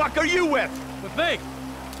shit. fuck are you with? With me.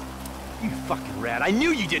 You fucking rat. I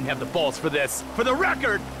knew you didn't have the balls for this. For the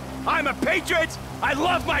record, I'm a patriot. I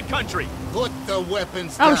love my country. Put the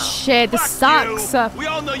weapons down. Oh shit. This Fuck sucks. you. We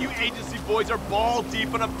all know you agency boys are ball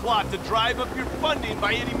deep in a plot to drive up your funding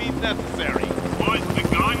by any means necessary. Put the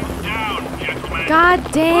gun down, gentlemen.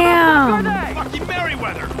 God damn. Fucking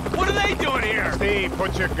Merryweather. What are they doing here? Steve,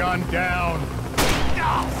 put your gun down.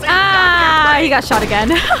 Ah, he got shot again.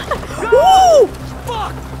 Woo!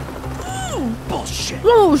 Fuck. Bullshit.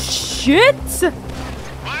 Oh shit.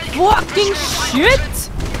 Fucking shit.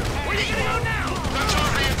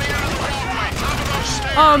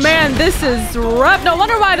 Oh man, this is rough. No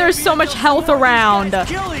wonder why there's so much health around.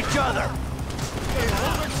 Kill each other.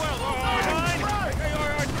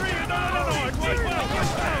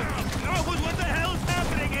 What the hell is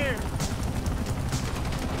happening here?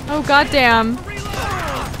 Oh goddamn.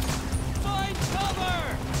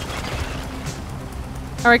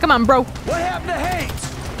 All right, come on, bro. What happened to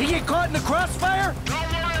Haynes? He get caught in the crossfire? Don't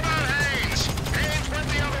worry about Haynes. Haynes went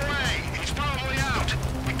the other way. He's probably out.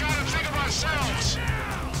 We gotta think of ourselves.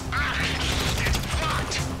 It's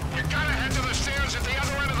blocked. You gotta head to the stairs at the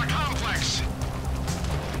other end of the complex.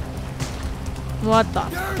 What the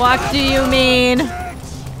fuck do you mean?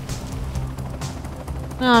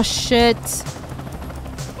 Oh shit.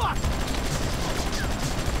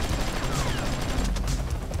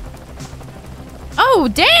 Oh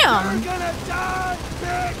damn! You're gonna die,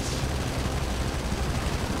 bitch!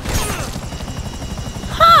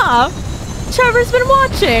 Huh? Trevor's been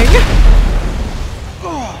watching.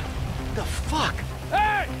 Oh, the fuck?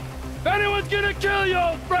 Hey! If anyone's gonna kill you,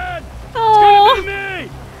 old friend, it's Oh. gonna be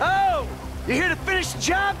me! Oh! You here to finish the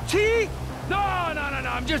job, T? No,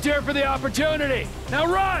 I'm just here for the opportunity. Now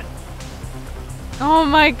run! Oh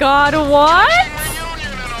my god, what?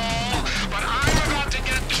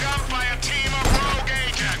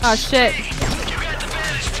 Oh shit.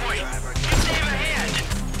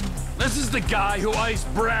 This is the guy who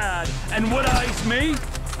iced Brad and would ice me.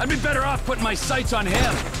 I'd be better off putting my sights on him.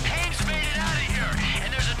 Haynes made it out of here,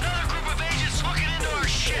 and there's another group of agents looking into our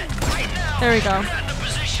shit. Right now, There we go. we're not in a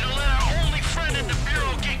position to let our only friend in the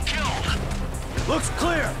Bureau get killed. Looks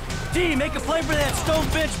clear. D, make a play for that stone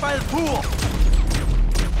bench by the pool.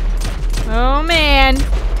 Oh man.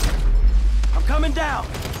 I'm coming down.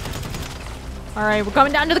 All right, we're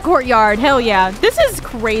coming down to the courtyard. Hell yeah. This is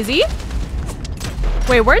crazy.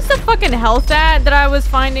 Wait, where's the fucking health at that I was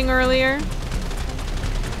finding earlier?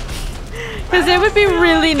 Because it would be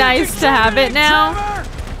really nice to have it now.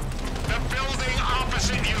 The building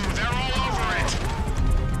opposite you, they're all over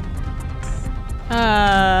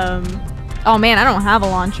it. Oh man, I don't have a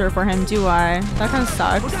launcher for him, do I? That kind of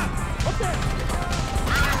sucks.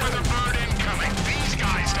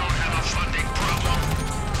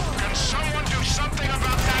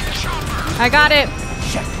 I got it.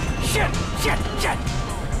 Shit.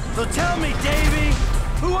 So tell me, Davey,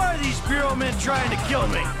 who are these Bureau men trying to kill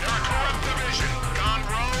me?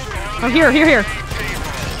 Oh, here.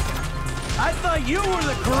 I thought you were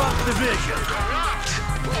the corrupt division.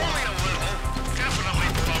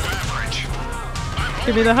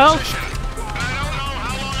 Give me the health.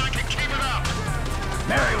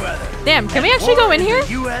 Merriweather. Damn, can we actually go in here?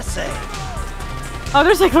 USA. Oh,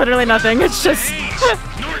 there's like literally nothing. It's just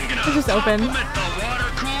it's just open.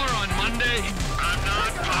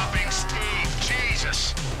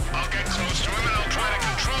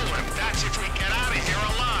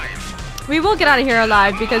 We will get out of here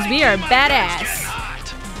alive because we are badass.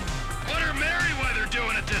 What are Merriweather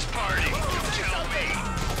doing at this party? You tell me.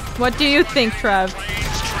 What do you think, Trev?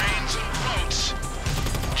 Planes, trains, and boats.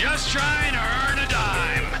 Just trying to earn a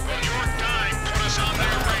dime. Well, your dime put us on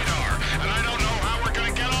their radar, and I don't know how we're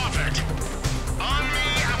gonna get off it. On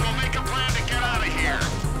me, and we'll make a plan to get out of here.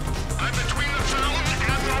 I'm between the fountain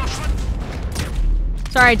and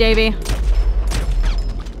the... Sorry, Davey.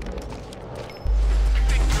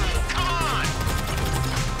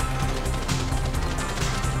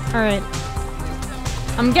 Alright.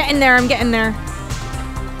 I'm getting there.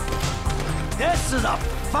 This is a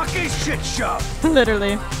fucking shit show.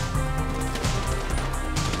 Literally.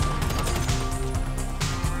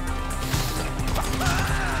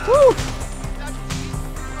 Woo!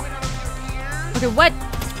 Okay, what?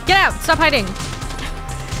 Get out! Stop hiding!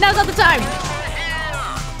 Now's not the time!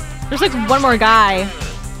 There's like one more guy.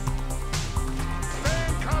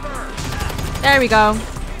 There we go.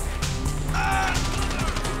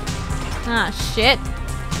 Ah, shit.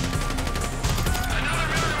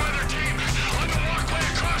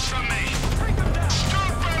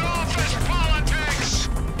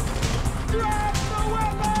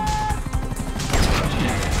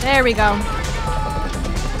 There we go.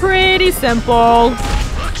 Pretty simple.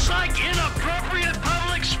 Looks like inappropriate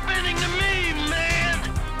public spending to me, man.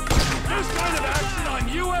 This kind of action on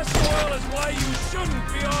U.S. soil is why you shouldn't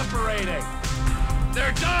be operating.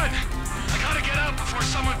 They're done. I gotta get out before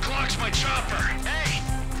someone clocks my chopper. Hey,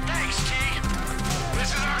 thanks, T. This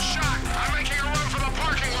is our shot. I'm making a run for the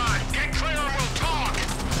parking lot. Get clear and we'll talk.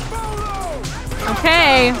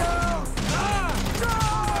 Okay.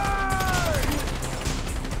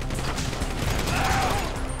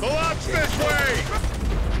 The lot's this way!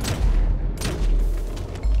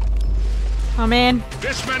 Oh, man.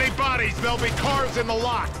 This many bodies, there'll be cars in the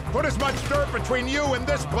lot. Put as much dirt between you and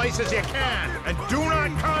this place as you can. And do not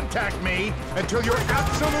contact me until you're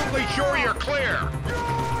absolutely sure you're clear.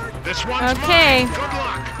 This one's okay. mine. Good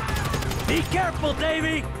luck. Be careful,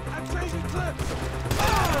 Davey. I'm changing clips.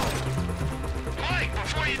 Mike,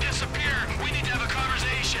 before you disappear, we need to have a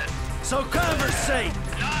conversation. So conversate.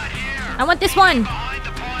 Not here. I want this one. Behind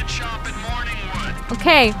the pawn shop in Morningwood.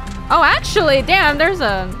 Okay. Oh, actually, damn, there's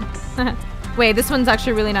a... Wait, this one's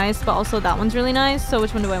actually really nice, but also that one's really nice. So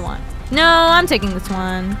which one do I want? No, I'm taking this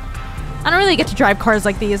one. I don't really get to drive cars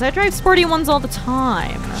like these. I drive sporty ones all the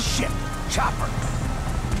time. Shit. Chopper.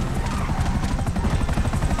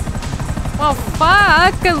 Well,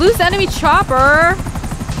 fuck. A loose enemy chopper.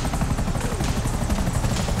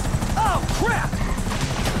 Oh, crap.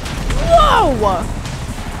 Whoa!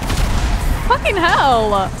 Fucking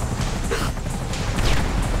hell.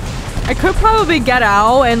 I could probably get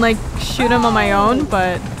out and like shoot him on my own,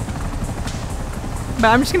 but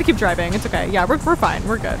I'm just gonna keep driving. It's okay. Yeah, we're fine.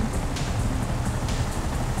 We're good.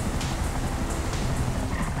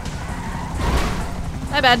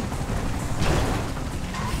 My bad.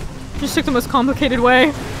 Just took the most complicated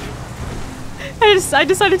way. I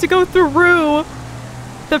decided to go through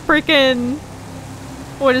the freaking,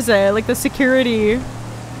 what is it? Like the security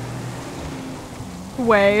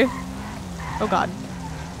way. Oh god.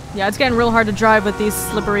 Yeah, it's getting real hard to drive with these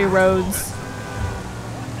slippery roads.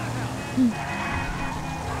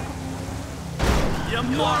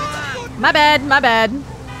 My bad, my bad.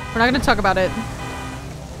 We're not gonna talk about it.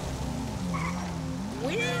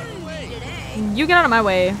 You get out of my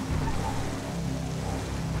way.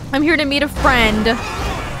 I'm here to meet a friend.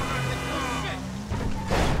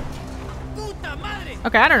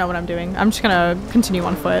 Okay, I don't know what I'm doing. I'm just gonna continue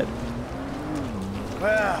on foot.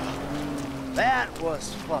 Well, that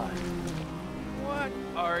was fun. What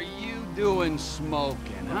are you doing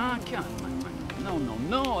smoking, huh? Come on.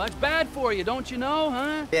 No. That's bad for you, don't you know,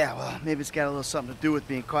 huh? Yeah, well, maybe it's got a little something to do with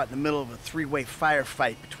being caught in the middle of a three-way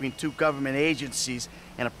firefight between two government agencies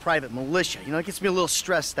and a private militia. You know, it gets me a little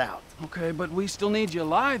stressed out. Okay, but we still need you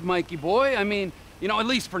alive, Mikey boy. I mean, you know, at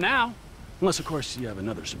least for now. Unless, of course, you have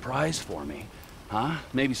another surprise for me. Huh?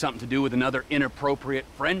 Maybe something to do with another inappropriate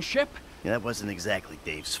friendship? Yeah, that wasn't exactly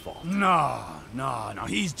Dave's fault. No.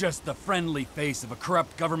 He's just the friendly face of a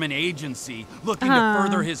corrupt government agency looking to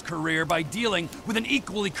further his career by dealing with an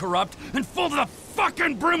equally corrupt and full to the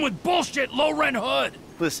fucking brim with bullshit low-rent hood.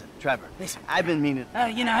 Listen, Trevor, I've been meaning...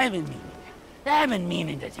 I've been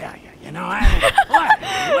meaning to tell you, you know, what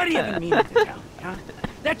have you been meaning to tell me, huh?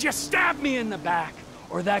 That you stabbed me in the back,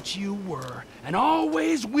 or that you were, and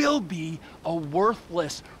always will be, a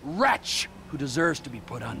worthless wretch who deserves to be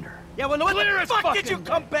put under. Yeah, well, what the fuck did you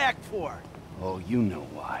come back for? Oh, you know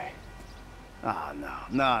why. Oh,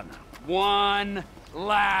 no. One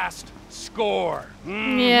last score.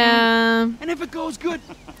 Yeah. And if it goes good,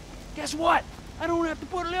 guess what? I don't have to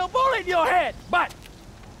put a little bullet in your head. But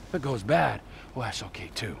if it goes bad, well, that's okay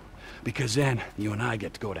too. Because then you and I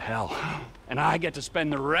get to go to hell. And I get to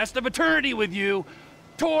spend the rest of eternity with you,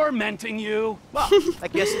 tormenting you. Well, I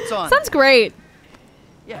guess it's on. Sounds great.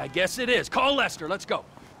 Yeah, I guess it is. Call Lester. Let's go.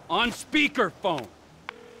 On speakerphone.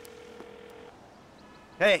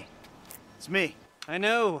 Hey, it's me. I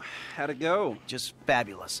know. How'd it go? Just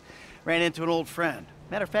fabulous. Ran into an old friend.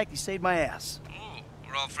 Matter of fact, he saved my ass. Oh,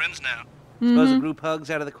 we're all friends now. Suppose a group hug's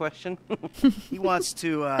out of the question? He wants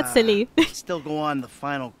to, That's silly. still go on the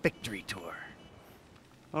final victory tour.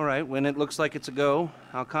 All right, when it looks like it's a go,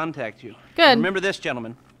 I'll contact you. Good. Remember this,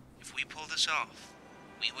 gentlemen. If we pull this off,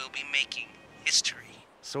 we will be making history.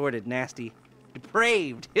 Sordid, nasty,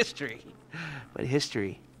 depraved history. But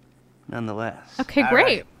history, nonetheless. Okay, All great.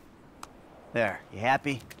 right. There, you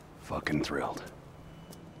happy? Fucking thrilled.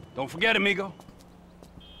 Don't forget, amigo.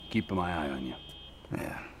 Keeping my eye on you.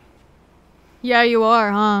 Yeah. Yeah, you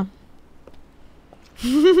are, huh?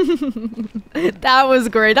 That was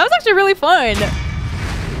great. That was actually really fun.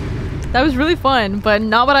 That was really fun, but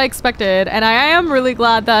not what I expected. And I am really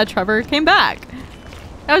glad that Trevor came back.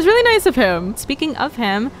 That was really nice of him. Speaking of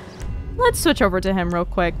him, let's switch over to him real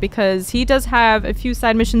quick because he does have a few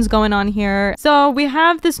side missions going on here. So we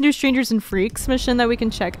have this new Strangers and Freaks mission that we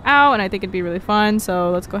can check out, and I think it'd be really fun.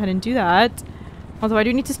 So let's go ahead and do that. Although I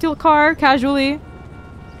do need to steal a car casually.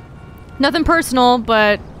 Nothing personal,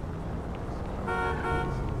 but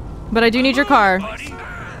I do need your car.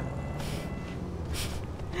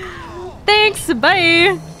 Thanks,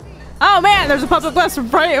 bye. Oh man, there's a public bus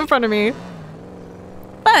right in front of me.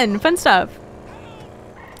 Fun stuff.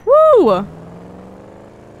 Woo!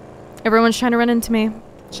 Everyone's trying to run into me.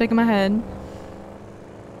 Shaking my head.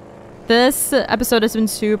 This episode has been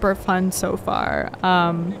super fun so far.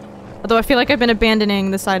 Although I feel like I've been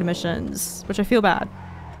abandoning the side missions, which I feel bad.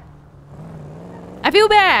 I feel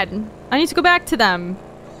bad. I need to go back to them.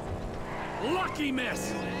 Lucky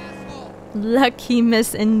miss. Lucky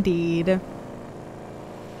miss indeed.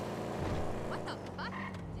 What the fuck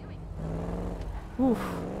are you doing? Oof.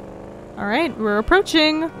 Alright, we're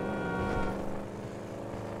approaching.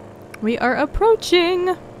 We are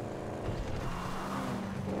approaching.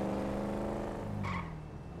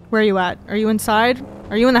 Where are you at? Are you inside?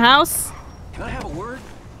 Are you in the house? Can I have a word?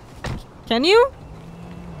 Can you?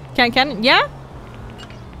 Can, yeah?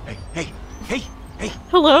 Hey.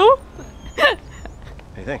 Hello?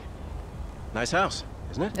 Hey, thing. Nice house,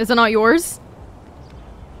 isn't it? Is it not yours?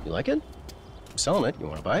 You like it? I'm selling it. You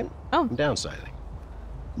want to buy it? Oh. I'm downsizing.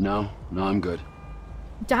 No, I'm good.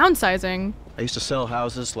 Downsizing. I used to sell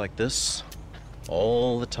houses like this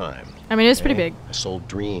all the time. I mean, it's pretty big. I sold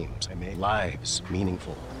dreams. I made lives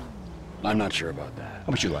meaningful. I'm not sure about that.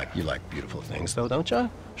 How much you like beautiful things, though, don't you?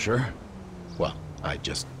 Sure. Well, I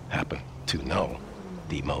just happen to know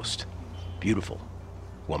the most beautiful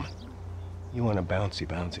woman. You want a bouncy.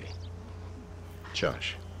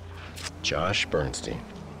 Josh Bernstein.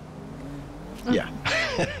 Yeah.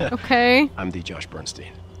 Okay. I'm the Josh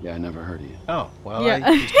Bernstein. Yeah, I never heard of you. Oh, well, Yeah.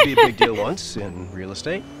 I used to be a big deal once in real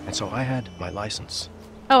estate, and so I had my license,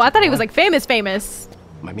 Oh, I thought he was like famous.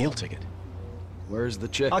 my meal ticket. Where's the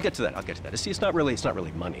chick? I'll get to that. See, it's not really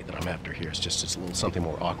money that I'm after here. It's a little something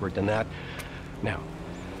more awkward than that. Now,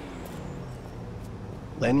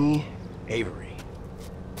 Lenny Avery.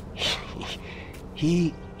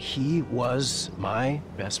 He was my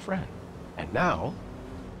best friend, and now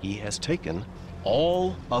he has taken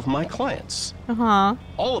all of my clients. Uh-huh.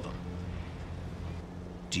 All of them.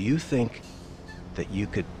 Do you think that you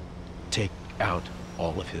could take out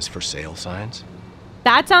all of his for sale signs?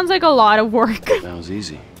 That sounds like a lot of work. Sounds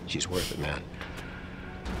easy. She's worth it, man.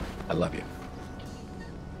 I love you.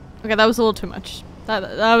 Okay, that was a little too much.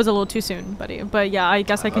 That was a little too soon, buddy. But yeah, I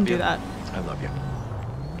guess I can do that. I love you.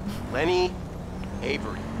 Lenny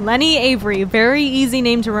Avery. Lenny Avery. Very easy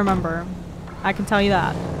name to remember. I can tell you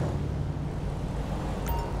that.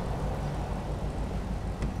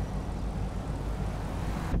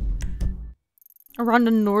 around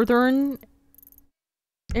the northern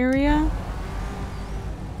area.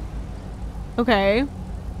 Okay.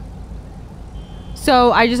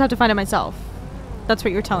 So I just have to find it myself. That's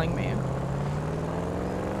what you're telling me.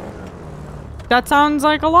 That sounds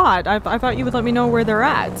like a lot. I thought you would let me know where they're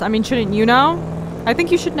at. I mean, shouldn't you know? I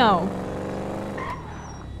think you should know.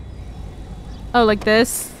 Oh, like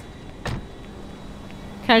this? Can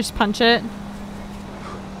I just punch it?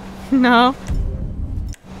 No?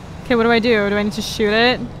 Okay, what do I do? Do I need to shoot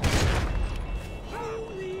it?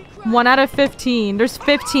 1 out of 15. There's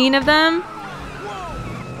 15 of them?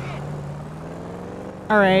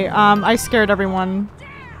 Alright, I scared everyone.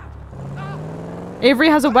 Avery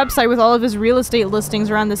has a website with all of his real estate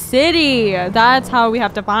listings around the city. That's how we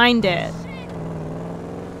have to find it.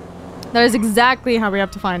 That is exactly how we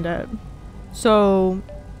have to find it. So,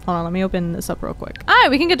 hold on, let me open this up real quick. Ah,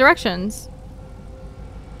 we can get directions.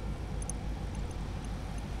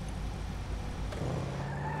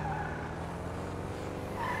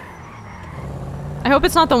 I hope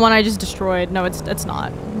it's not the one I just destroyed. No, it's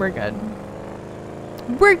not. We're good.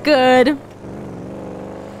 We're good.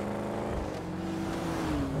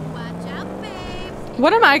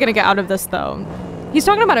 What am I gonna get out of this, though? He's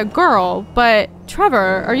talking about a girl, but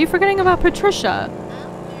Trevor, are you forgetting about Patricia?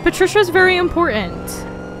 Patricia's very important.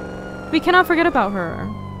 We cannot forget about her.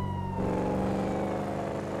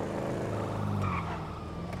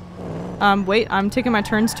 Wait, I'm taking my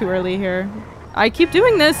turns too early here. I keep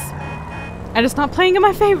doing this, and it's not playing in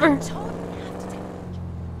my favor.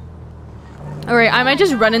 Alright, I might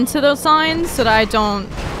just run into those signs so that I don't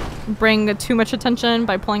bring too much attention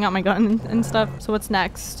by pulling out my gun and stuff. So what's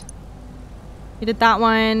next? We did that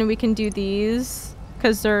one. We can do these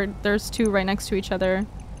because there's two right next to each other.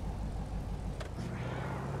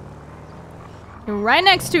 They're right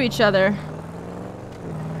next to each other.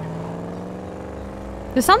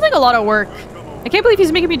 This sounds like a lot of work. I can't believe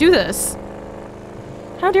he's making me do this.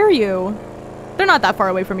 How dare you? They're not that far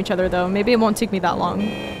away from each other though. Maybe it won't take me that long.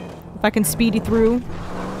 If I can speedy through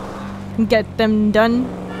and get them done.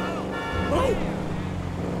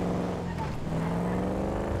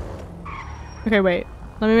 Okay, wait.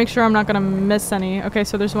 Let me make sure I'm not gonna miss any. Okay,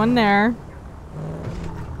 so there's one there.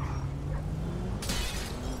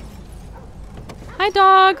 Hi,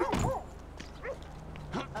 dog.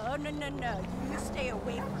 Oh, no. You stay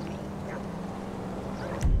away from me.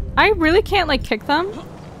 I really can't, like, kick them.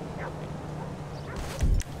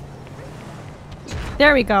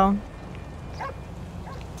 There we go.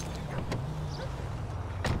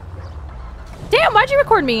 Damn, why'd you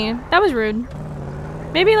record me? That was rude.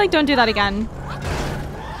 Maybe, like, don't do that again.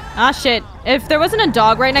 Ah, shit. If there wasn't a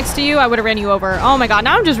dog right next to you, I would have ran you over. Oh my god,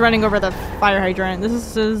 now I'm just running over the fire hydrant.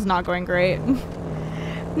 This is not going great.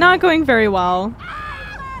 Not going very well.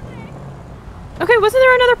 Okay, wasn't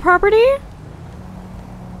there another property?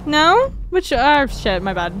 No? Which, shit,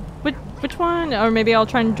 my bad. Which one? Or maybe I'll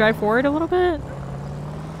try and drive forward a little bit?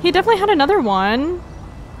 He definitely had another one.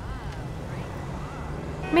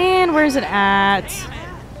 Man, where's it at?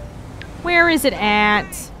 Where is it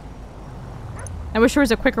at? I wish there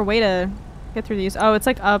was a quicker way to get through these. Oh, it's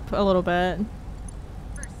like up a little bit.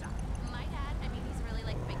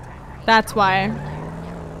 That's why.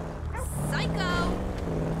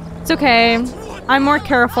 It's okay. I'm more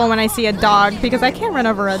careful when I see a dog because I can't run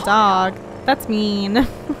over a dog. That's mean.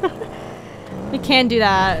 You can't do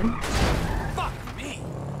that.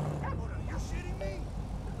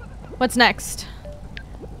 What's next?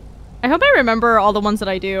 I hope I remember all the ones that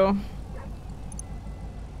I do.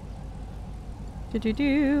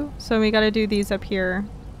 So we gotta do these up here.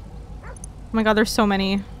 Oh my god, there's so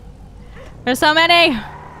many. There's so many!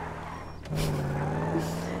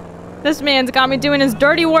 This man's got me doing his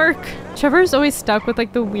dirty work. Trevor's always stuck with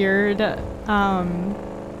like the weird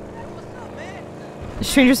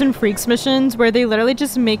Strangers and Freaks missions where they literally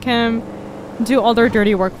just make him do all their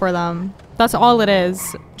dirty work for them. That's all it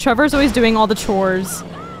is. Trevor's always doing all the chores.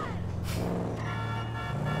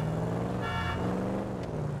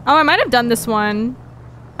 Oh, I might have done this one.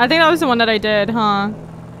 I think that was the one that I did, huh?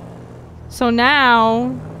 So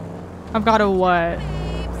now I've got to what?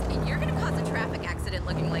 You're gonna cause a traffic accident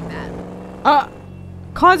looking like that.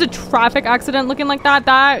 Cause a traffic accident looking like that?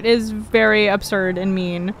 That is very absurd and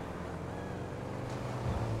mean.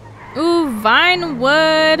 Ooh,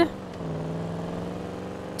 Vinewood.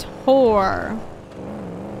 Tor.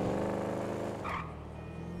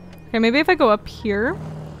 Okay, maybe if I go up here.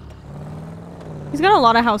 He's got a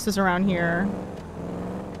lot of houses around here.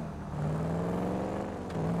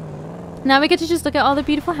 Now we get to just look at all the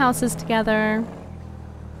beautiful houses together.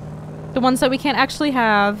 The ones that we can't actually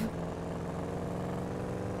have.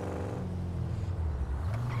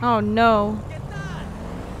 Oh no.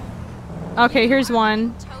 Okay, here's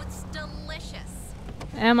one. Totes delicious.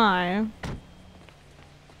 Am I?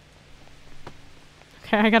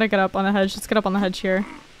 Okay, I gotta get up on the hedge. Let's get up on the hedge here.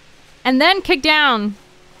 And then kick down.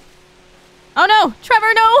 Oh no!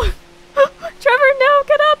 Trevor, no! Trevor, no!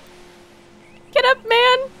 Get up! Get up,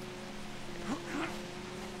 man!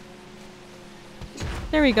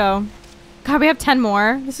 There we go. God, we have 10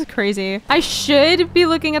 more. This is crazy. I should be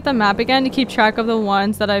looking at the map again to keep track of the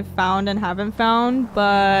ones that I've found and haven't found,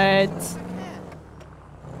 but...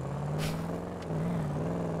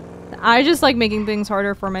 I just like making things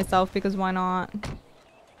harder for myself because why not?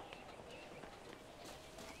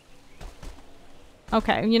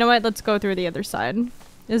 Okay, you know what? Let's go through the other side.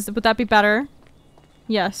 Would that be better?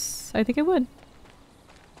 Yes, I think it would.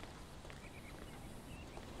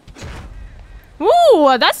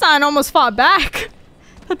 Ooh, that sign almost fought back.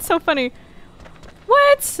 That's so funny.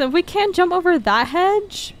 What? We can't jump over that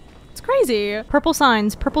hedge? It's crazy. Purple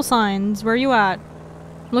signs, purple signs. Where are you at?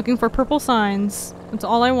 I'm looking for purple signs. That's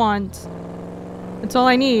all I want. That's all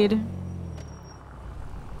I need.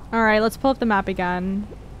 Alright, let's pull up the map again.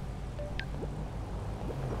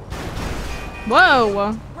 Whoa!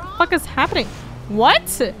 What the fuck is happening? What?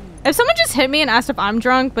 If someone just hit me and asked if I'm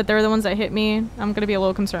drunk, but they're the ones that hit me, I'm gonna be a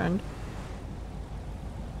little concerned.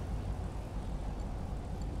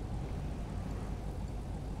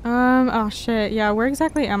 Oh shit, yeah, where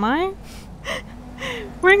exactly am I?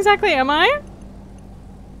 Where exactly am I?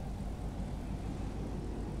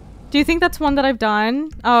 Do you think that's one that I've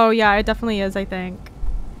done? Oh yeah, it definitely is, I think.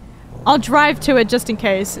 I'll drive to it just in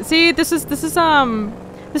case. See, this is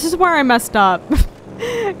where I messed up.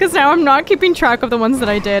 Because now I'm not keeping track of the ones that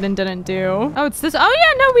I did and didn't do. Oh, it's this. Oh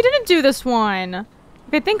yeah, no, we didn't do this one.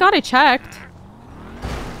 Okay, thank God I checked.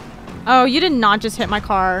 Oh, you did not just hit my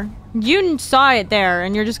car. You saw it there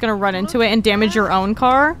and you're just gonna run into it and damage your own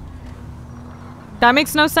car? That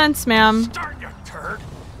makes no sense, ma'am. Start, you turd.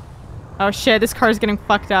 Oh shit, this car is getting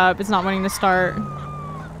fucked up. It's not wanting to start.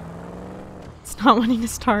 It's not wanting to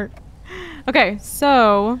start. Okay,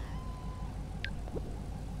 so...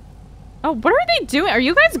 Oh, what are they doing? Are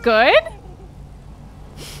you guys good?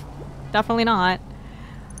 Definitely not.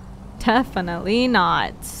 Definitely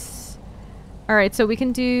not. Alright, so we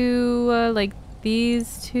can do, like,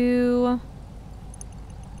 these two.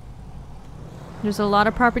 There's a lot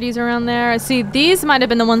of properties around there. See, these might have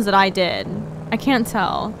been the ones that I did. I can't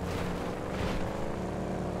tell.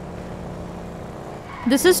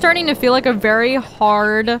 This is starting to feel like a very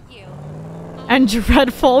hard and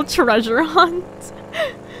dreadful treasure hunt.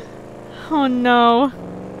 Oh no.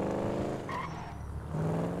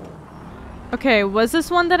 Okay, was this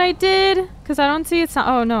one that I did? Because I don't see it.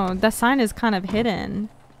 Oh no, the sign is kind of hidden.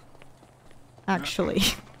 Actually.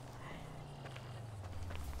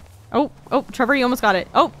 Oh, Trevor, you almost got it.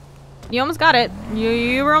 Oh, you almost got it.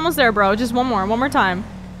 You were almost there, bro. Just one more time.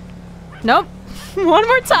 Nope. One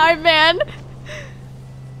more time, man.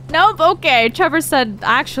 Nope, okay. Trevor said,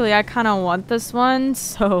 actually, I kind of want this one,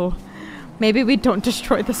 so maybe we don't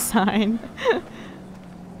destroy the sign.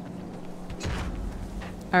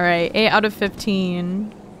 Alright, 8 out of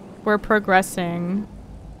 15. We're progressing.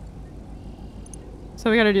 So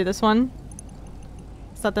we gotta do this one.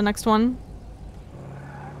 Is that the next one?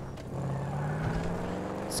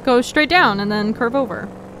 Let's go straight down and then curve over.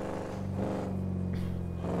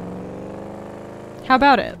 How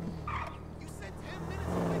about it?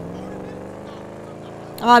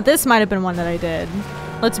 This might have been one that I did.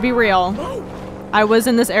 Let's be real. I was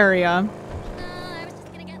in this area.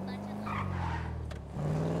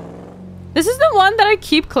 This is the one that I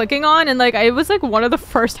keep clicking on, and like it was like one of the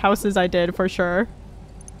first houses I did for sure.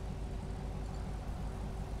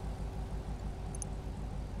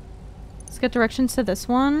 Let's get directions to this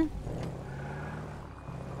one.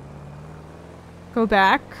 Go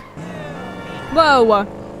back. Whoa!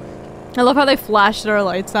 I love how they flashed their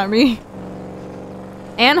lights at me.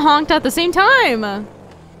 And honked at the same time!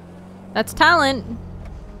 That's talent.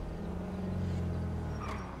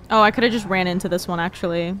 Oh, I could have just ran into this one,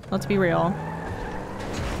 actually. Let's be real.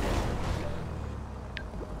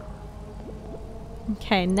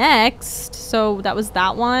 Okay, next. So that was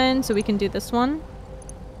that one. So we can do this one.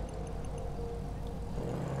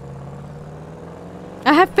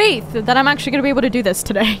 I have faith that I'm actually going to be able to do this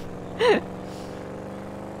today.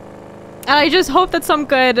 And I just hope that some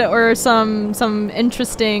good or some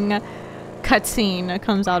interesting cutscene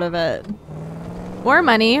comes out of it. Or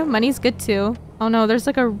money. Money's good too. Oh no, there's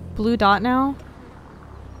like a blue dot now.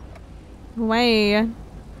 Wait.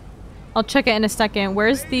 I'll check it in a second.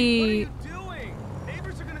 Where's the...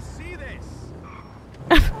 Neighbors are gonna see this.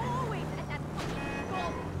 Always at that fucking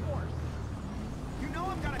golf course. You know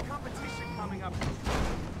I've got a competition coming up.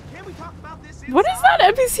 Can't we talk about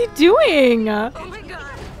is he doing? Oh my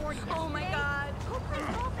god. Oh my god.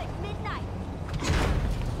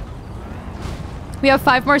 We have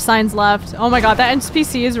 5 more signs left. Oh my god, that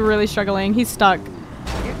NPC is really struggling. He's stuck.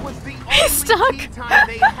 He's stuck!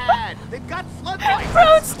 They've got floodlights.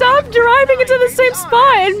 Bro, stop driving into the same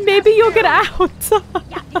spot and maybe you'll get out.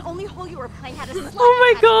 Yeah, the only hole you were playing had a slot.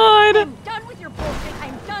 Oh my god. I'm done with your bullshit.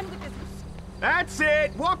 I'm done with this. That's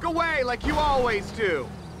it! Walk away like you always do!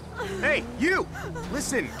 Hey, you!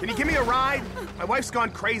 Listen, can you give me a ride? My wife's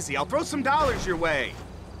gone crazy. I'll throw some dollars your way.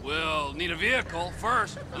 We'll need a vehicle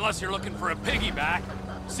first, unless you're looking for a piggyback.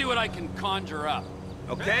 See what I can conjure up.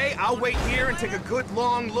 Okay, I'll wait here and take a good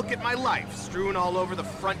long look at my life, strewn all over the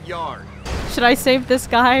front yard. Should I save this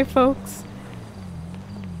guy, folks?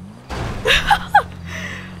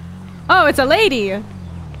 Oh, it's a lady!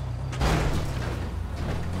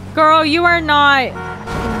 Girl, you are not...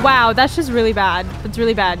 Wow, that's just really bad. That's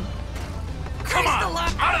really bad. Come on!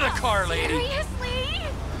 Out of the car, lady! Seriously?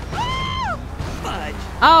 Fudge.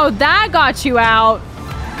 Oh, that got you out.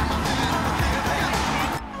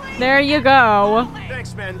 There you go.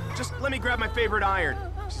 Thanks, man. Just let me grab my favorite iron.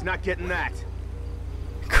 She's not getting that.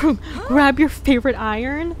 Grab your favorite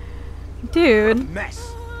iron? Dude. A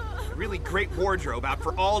mess. A really great wardrobe out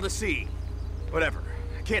for all to see. Whatever.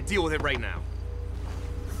 I can't deal with it right now.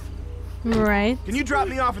 Right. Can you drop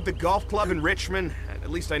me off at the golf club in Richmond?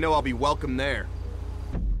 At least I know I'll be welcome there.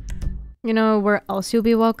 You know where else you'll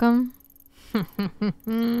be welcome?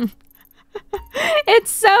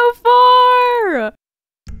 It's so far!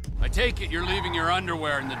 I take it you're leaving your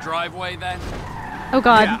underwear in the driveway then? Oh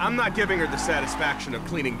god. Yeah, I'm not giving her the satisfaction of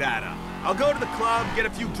cleaning that up. I'll go to the club, get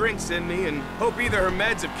a few drinks in me, and hope either her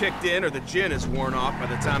meds have kicked in or the gin is worn off by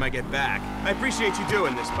the time I get back. I appreciate you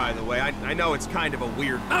doing this, by the way. I know it's kind of a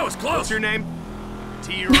weird... That was close! What's your name?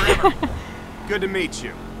 T. River. Good to meet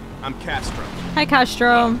you. I'm Castro. Hi,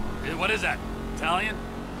 Castro. What is that? Italian?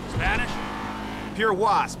 Spanish? Pure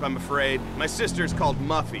wasp, I'm afraid. My sister's called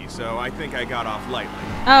Muffy, so I think I got off lightly.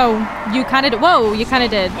 Oh, you kind of... Whoa, you kind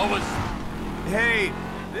of did. What was... Hey,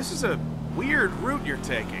 this is a weird route you're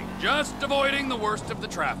taking. Just avoiding the worst of the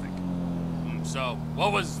traffic. So,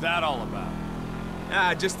 what was that all about?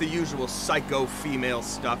 Ah, just the usual psycho female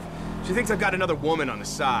stuff. She thinks I've got another woman on the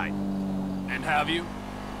side. And have you?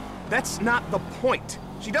 That's not the point.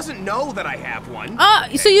 She doesn't know that I have one.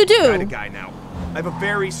 So you do? Kind of guy now. I have a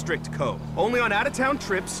very strict code. Only on out-of-town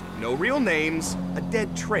trips, no real names, a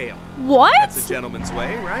dead trail. What? That's a gentleman's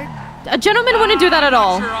way, right? A gentleman wouldn't do that at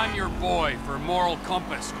all. I'm sure I'm your boy for moral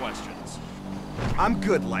compass questions. I'm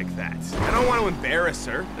good like that. I don't want to embarrass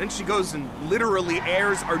her. Then she goes and literally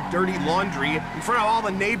airs our dirty laundry in front of all the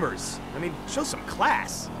neighbors. I mean, show some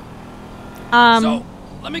class. So,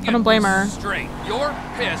 let me get I don't blame her. straight. You're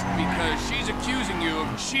pissed because she's accusing you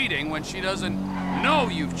of cheating when she doesn't know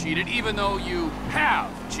you've cheated, even though you have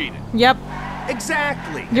cheated. Yep.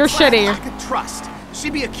 Exactly. You're It's shitty. lack of trust.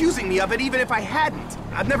 She'd be accusing me of it even if I hadn't.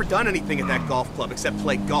 I've never done anything at that golf club except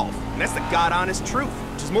play golf. And that's the god-honest truth.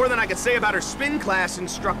 Which is more than I could say about her spin class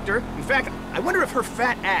instructor. In fact, I wonder if her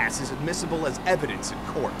fat ass is admissible as evidence in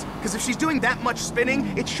court. Because if she's doing that much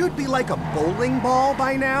spinning, it should be like a bowling ball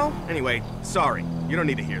by now. Anyway, sorry. You don't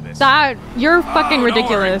need to hear this. That... You're fucking don't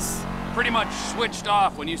ridiculous. worry. Pretty much switched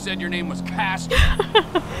off when you said your name was Castro.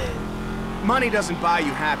 Money doesn't buy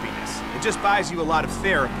you happiness. It just buys you a lot of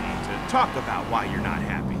therapy to talk about why you're not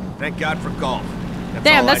happy. Thank God for golf. That's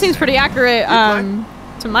Damn, all that I seems say. pretty accurate,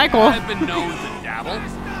 to Michael. I've been known to dabble.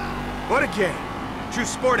 What a game. True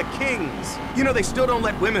sport of kings. You know, they still don't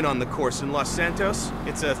let women on the course in Los Santos.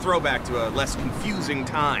 It's a throwback to a less confusing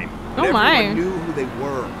time. When Oh my. everyone knew who they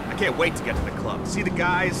were. I can't wait to get to the club. See the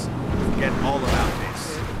guys, forget all about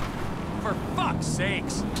this. For fuck's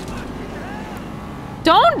sakes.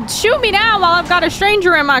 Don't shoot me now while I've got a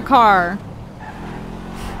stranger in my car.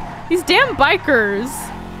 These damn bikers.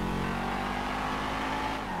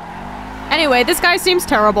 Anyway, this guy seems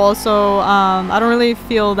terrible, so I don't really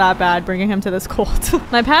feel that bad bringing him to this cult.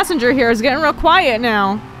 My passenger here is getting real quiet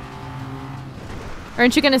now.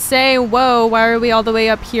 Aren't you gonna say, whoa, why are we all the way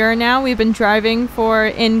up here now? We've been driving for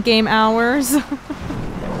in-game hours.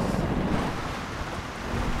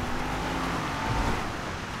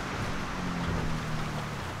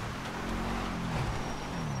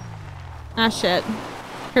 Ah, shit.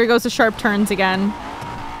 Here goes the sharp turns again.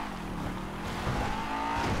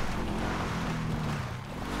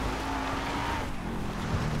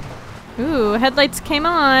 Ooh, headlights came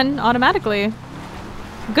on automatically.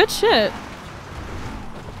 Good shit.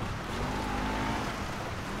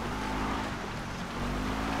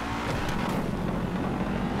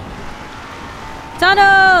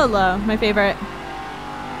 Tunnel! My favorite.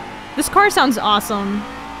 This car sounds awesome.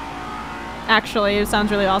 Actually, it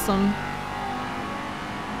sounds really awesome.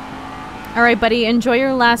 All right, buddy, enjoy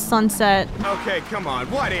your last sunset. Okay, come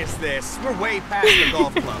on. What is this? We're way past the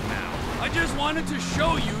golf club now. I just wanted to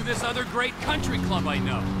show you this other great country club I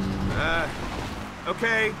know.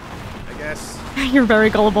 Okay, I guess. You're very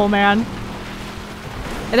gullible, man.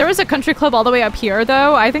 If there was a country club all the way up here,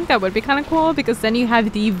 though, I think that would be kind of cool because then you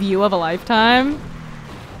have the view of a lifetime.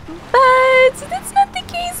 But that's not the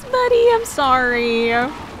case, buddy. I'm sorry.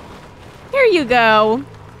 Here you go.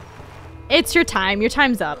 It's your time. Your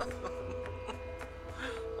time's up.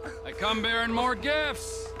 I come bearing more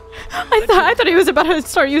gifts. I thought he was about to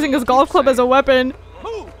start using his golf club as a weapon.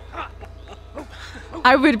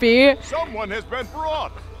 I would be. Someone has been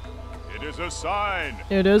brought. It is a sign.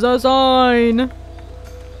 It is a sign.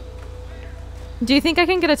 Do you think I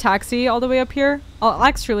can get a taxi all the way up here? Oh,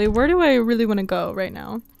 actually, where do I really want to go right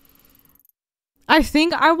now? I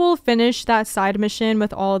think I will finish that side mission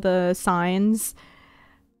with all the signs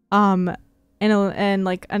in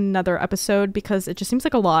like another episode because it just seems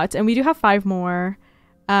like a lot, and we do have 5 more.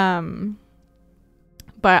 But I'm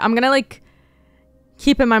gonna like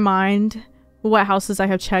keep in my mind what houses I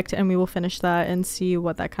have checked, and we will finish that and see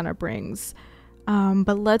what that kind of brings.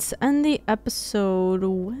 But let's end the episode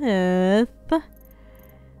with,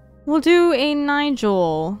 we'll do a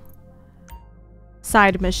Nigel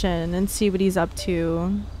side mission and see what he's up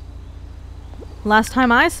to. Last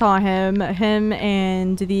time I saw him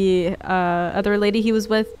and the other lady he was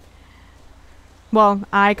with, well,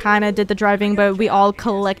 I kind of did the driving, but we all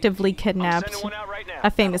collectively kidnapped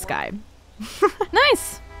a famous guy.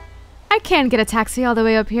 Nice! I can get a taxi all the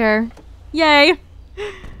way up here. Yay!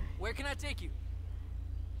 Where can I take you?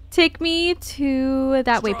 Take me to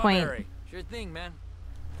that waypoint. Sure thing, man.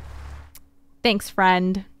 Thanks,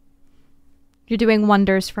 friend. You're doing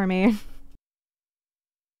wonders for me.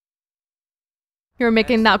 You're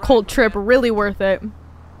making that Colt trip really worth it.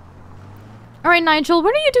 Alright, Nigel,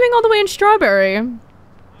 what are you doing all the way in Strawberry?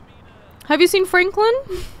 Have you seen Franklin?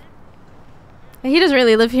 He doesn't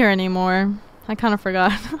really live here anymore. I kind of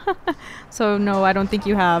forgot. So, no, I don't think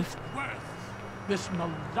you have. This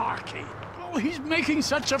malarkey. Oh, he's making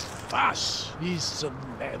such a fuss. These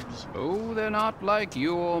celebs. Oh, they're not like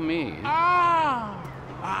you or me.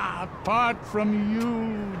 Apart from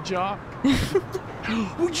you, Jock.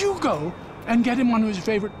 Would you go and get him one of his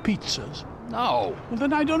favorite pizzas? No. Well,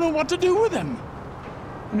 then I don't know what to do with him.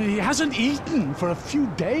 I mean, he hasn't eaten for a few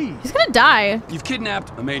days. He's gonna die. You've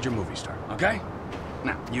kidnapped a major movie star, okay?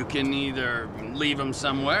 Now, you can either leave him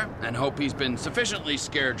somewhere and hope he's been sufficiently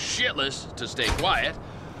scared shitless to stay quiet,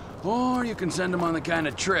 or you can send him on the kind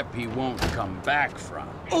of trip he won't come back from.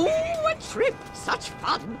 Oh, a trip! Such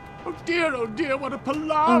fun! Oh dear, what a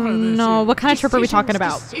palaver this no, is. what kind of trip are we talking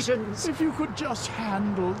about? Decisions. If you could just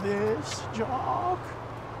handle this, Jock.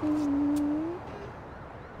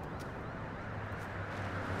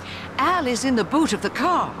 Al is in the boot of the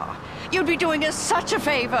car. You'd be doing us such a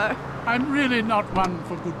favor. I'm really not one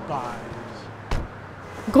for goodbyes.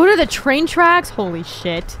 Go to the train tracks? Holy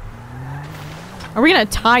shit. Are we gonna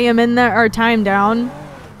tie him in there or tie him down?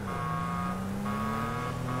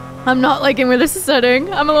 I'm not liking where this is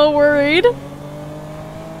heading. I'm a little worried.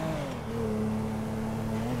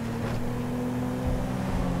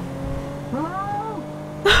 Hello?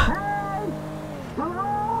 Hey!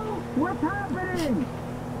 Hello? What's happening?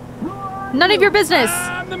 None of your business.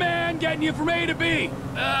 I'm the man getting you from A to B.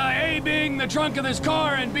 A being the trunk of this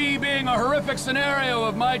car and B being a horrific scenario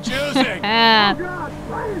of my choosing. Oh God,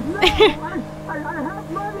 please, no! I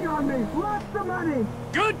have money on me. Lots of money.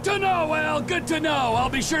 Good to know, Al. Good to know. I'll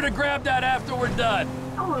be sure to grab that after we're done.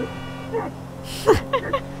 Oh, shit.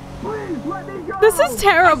 Please, let me go. This is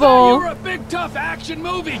terrible. I thought you were a big, tough action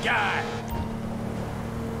movie guy.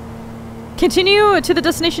 Continue to the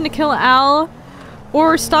destination to kill Al,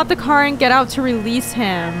 or stop the car and get out to release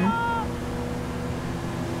him.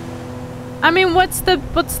 I mean, what's the,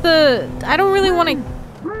 I don't really want to.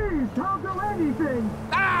 Please, don't do anything.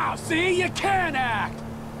 Ow, see, you can act.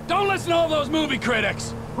 Don't listen to all those movie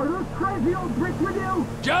critics. Are those crazy old bricks with you?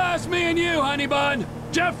 Just me and you, honey bun.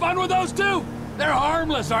 Did you have fun with those two? They're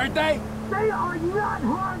harmless, aren't they? They are not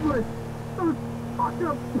harmless. Those fucked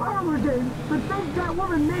up parlor games, the things that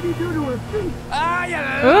woman maybe do to her feet. Ah, you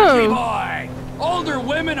lucky boy. Older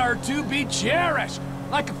women are to be cherished,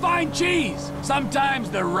 like a fine cheese. Sometimes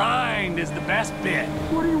the rind is the best bit.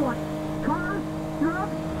 What do you want? Cars?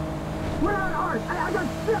 Drugs? What about art? I got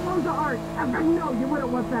shitloads of art. I know you wouldn't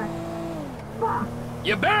want that. Fuck!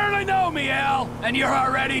 You barely know me, Al, and you're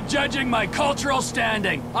already judging my cultural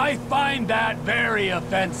standing. I find that very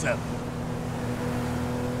offensive.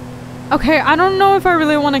 Okay, I don't know if I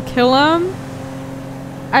really want to kill him.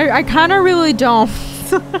 I kind of really don't.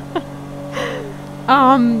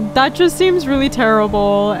 That just seems really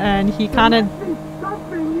terrible, and he kind of...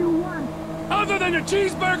 Other than a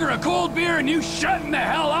cheeseburger, a cold beer, and you shutting the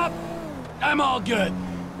hell up, I'm all good.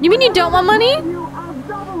 You mean you don't want money?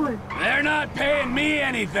 They're not paying me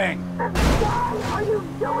anything. Why are you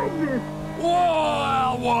doing this?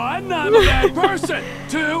 Well, one, I'm a bad person.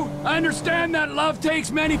 Two, I understand that love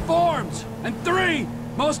takes many forms. And three,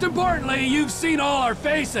 most importantly, you've seen all our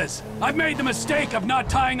faces. I've made the mistake of not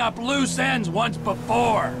tying up loose ends once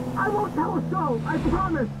before. I won't tell a soul, I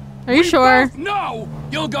promise. Are you sure? No,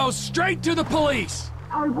 you'll go straight to the police.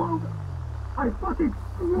 I won't. I fucking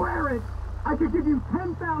swear it. I could give you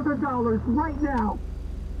 $10,000 right now.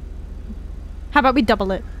 How about we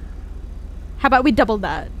double it? How about we double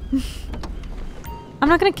that? I'm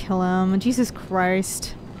not gonna kill him. Jesus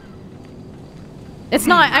Christ. It's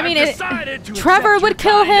not, I mean, Trevor would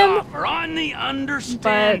kill him. On the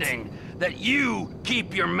understanding that you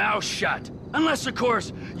keep your mouth shut. Unless, of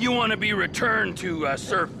course, you want to be returned to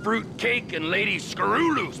serve fruit cake and lady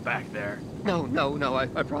screw-loose back there. No,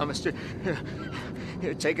 I promised you.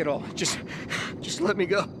 Here, take it all. Just let me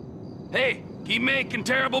go. Hey, keep making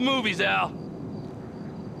terrible movies, Al.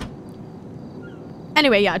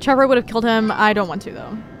 Anyway, yeah, Trevor would have killed him. I don't want to,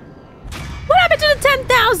 though. What happened to the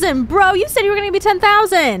 10,000, bro? You said you were going to be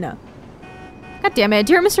 10,000. God damn it.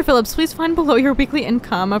 Dear Mr. Phillips, please find below your weekly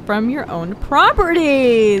income from your own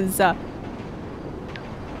properties. Well,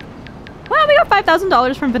 we got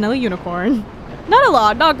 $5,000 from Vanilla Unicorn. Not a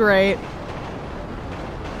lot, not great.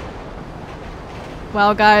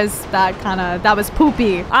 Well, guys, that was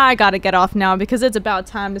poopy. I gotta get off now because it's about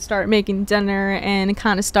time to start making dinner and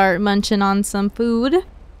kind of start munching on some food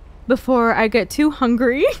before I get too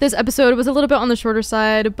hungry. This episode was a little bit on the shorter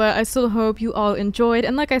side, but I still hope you all enjoyed.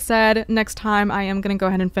 And like I said, next time I am gonna go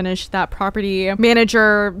ahead and finish that property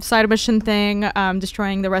manager side mission thing,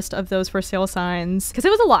 destroying the rest of those for sale signs, because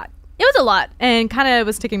it was a lot. It was a lot, and kind of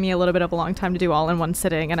was taking me a little bit of a long time to do all in one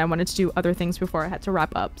sitting, and I wanted to do other things before I had to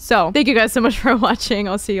wrap up. So thank you guys so much for watching.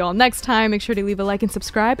 I'll see you all next time. Make sure to leave a like and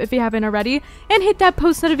subscribe if you haven't already, and hit that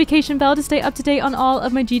post notification bell to stay up to date on all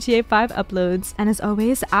of my GTA 5 uploads. And as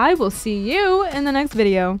always, I will see you in the next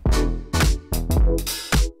video.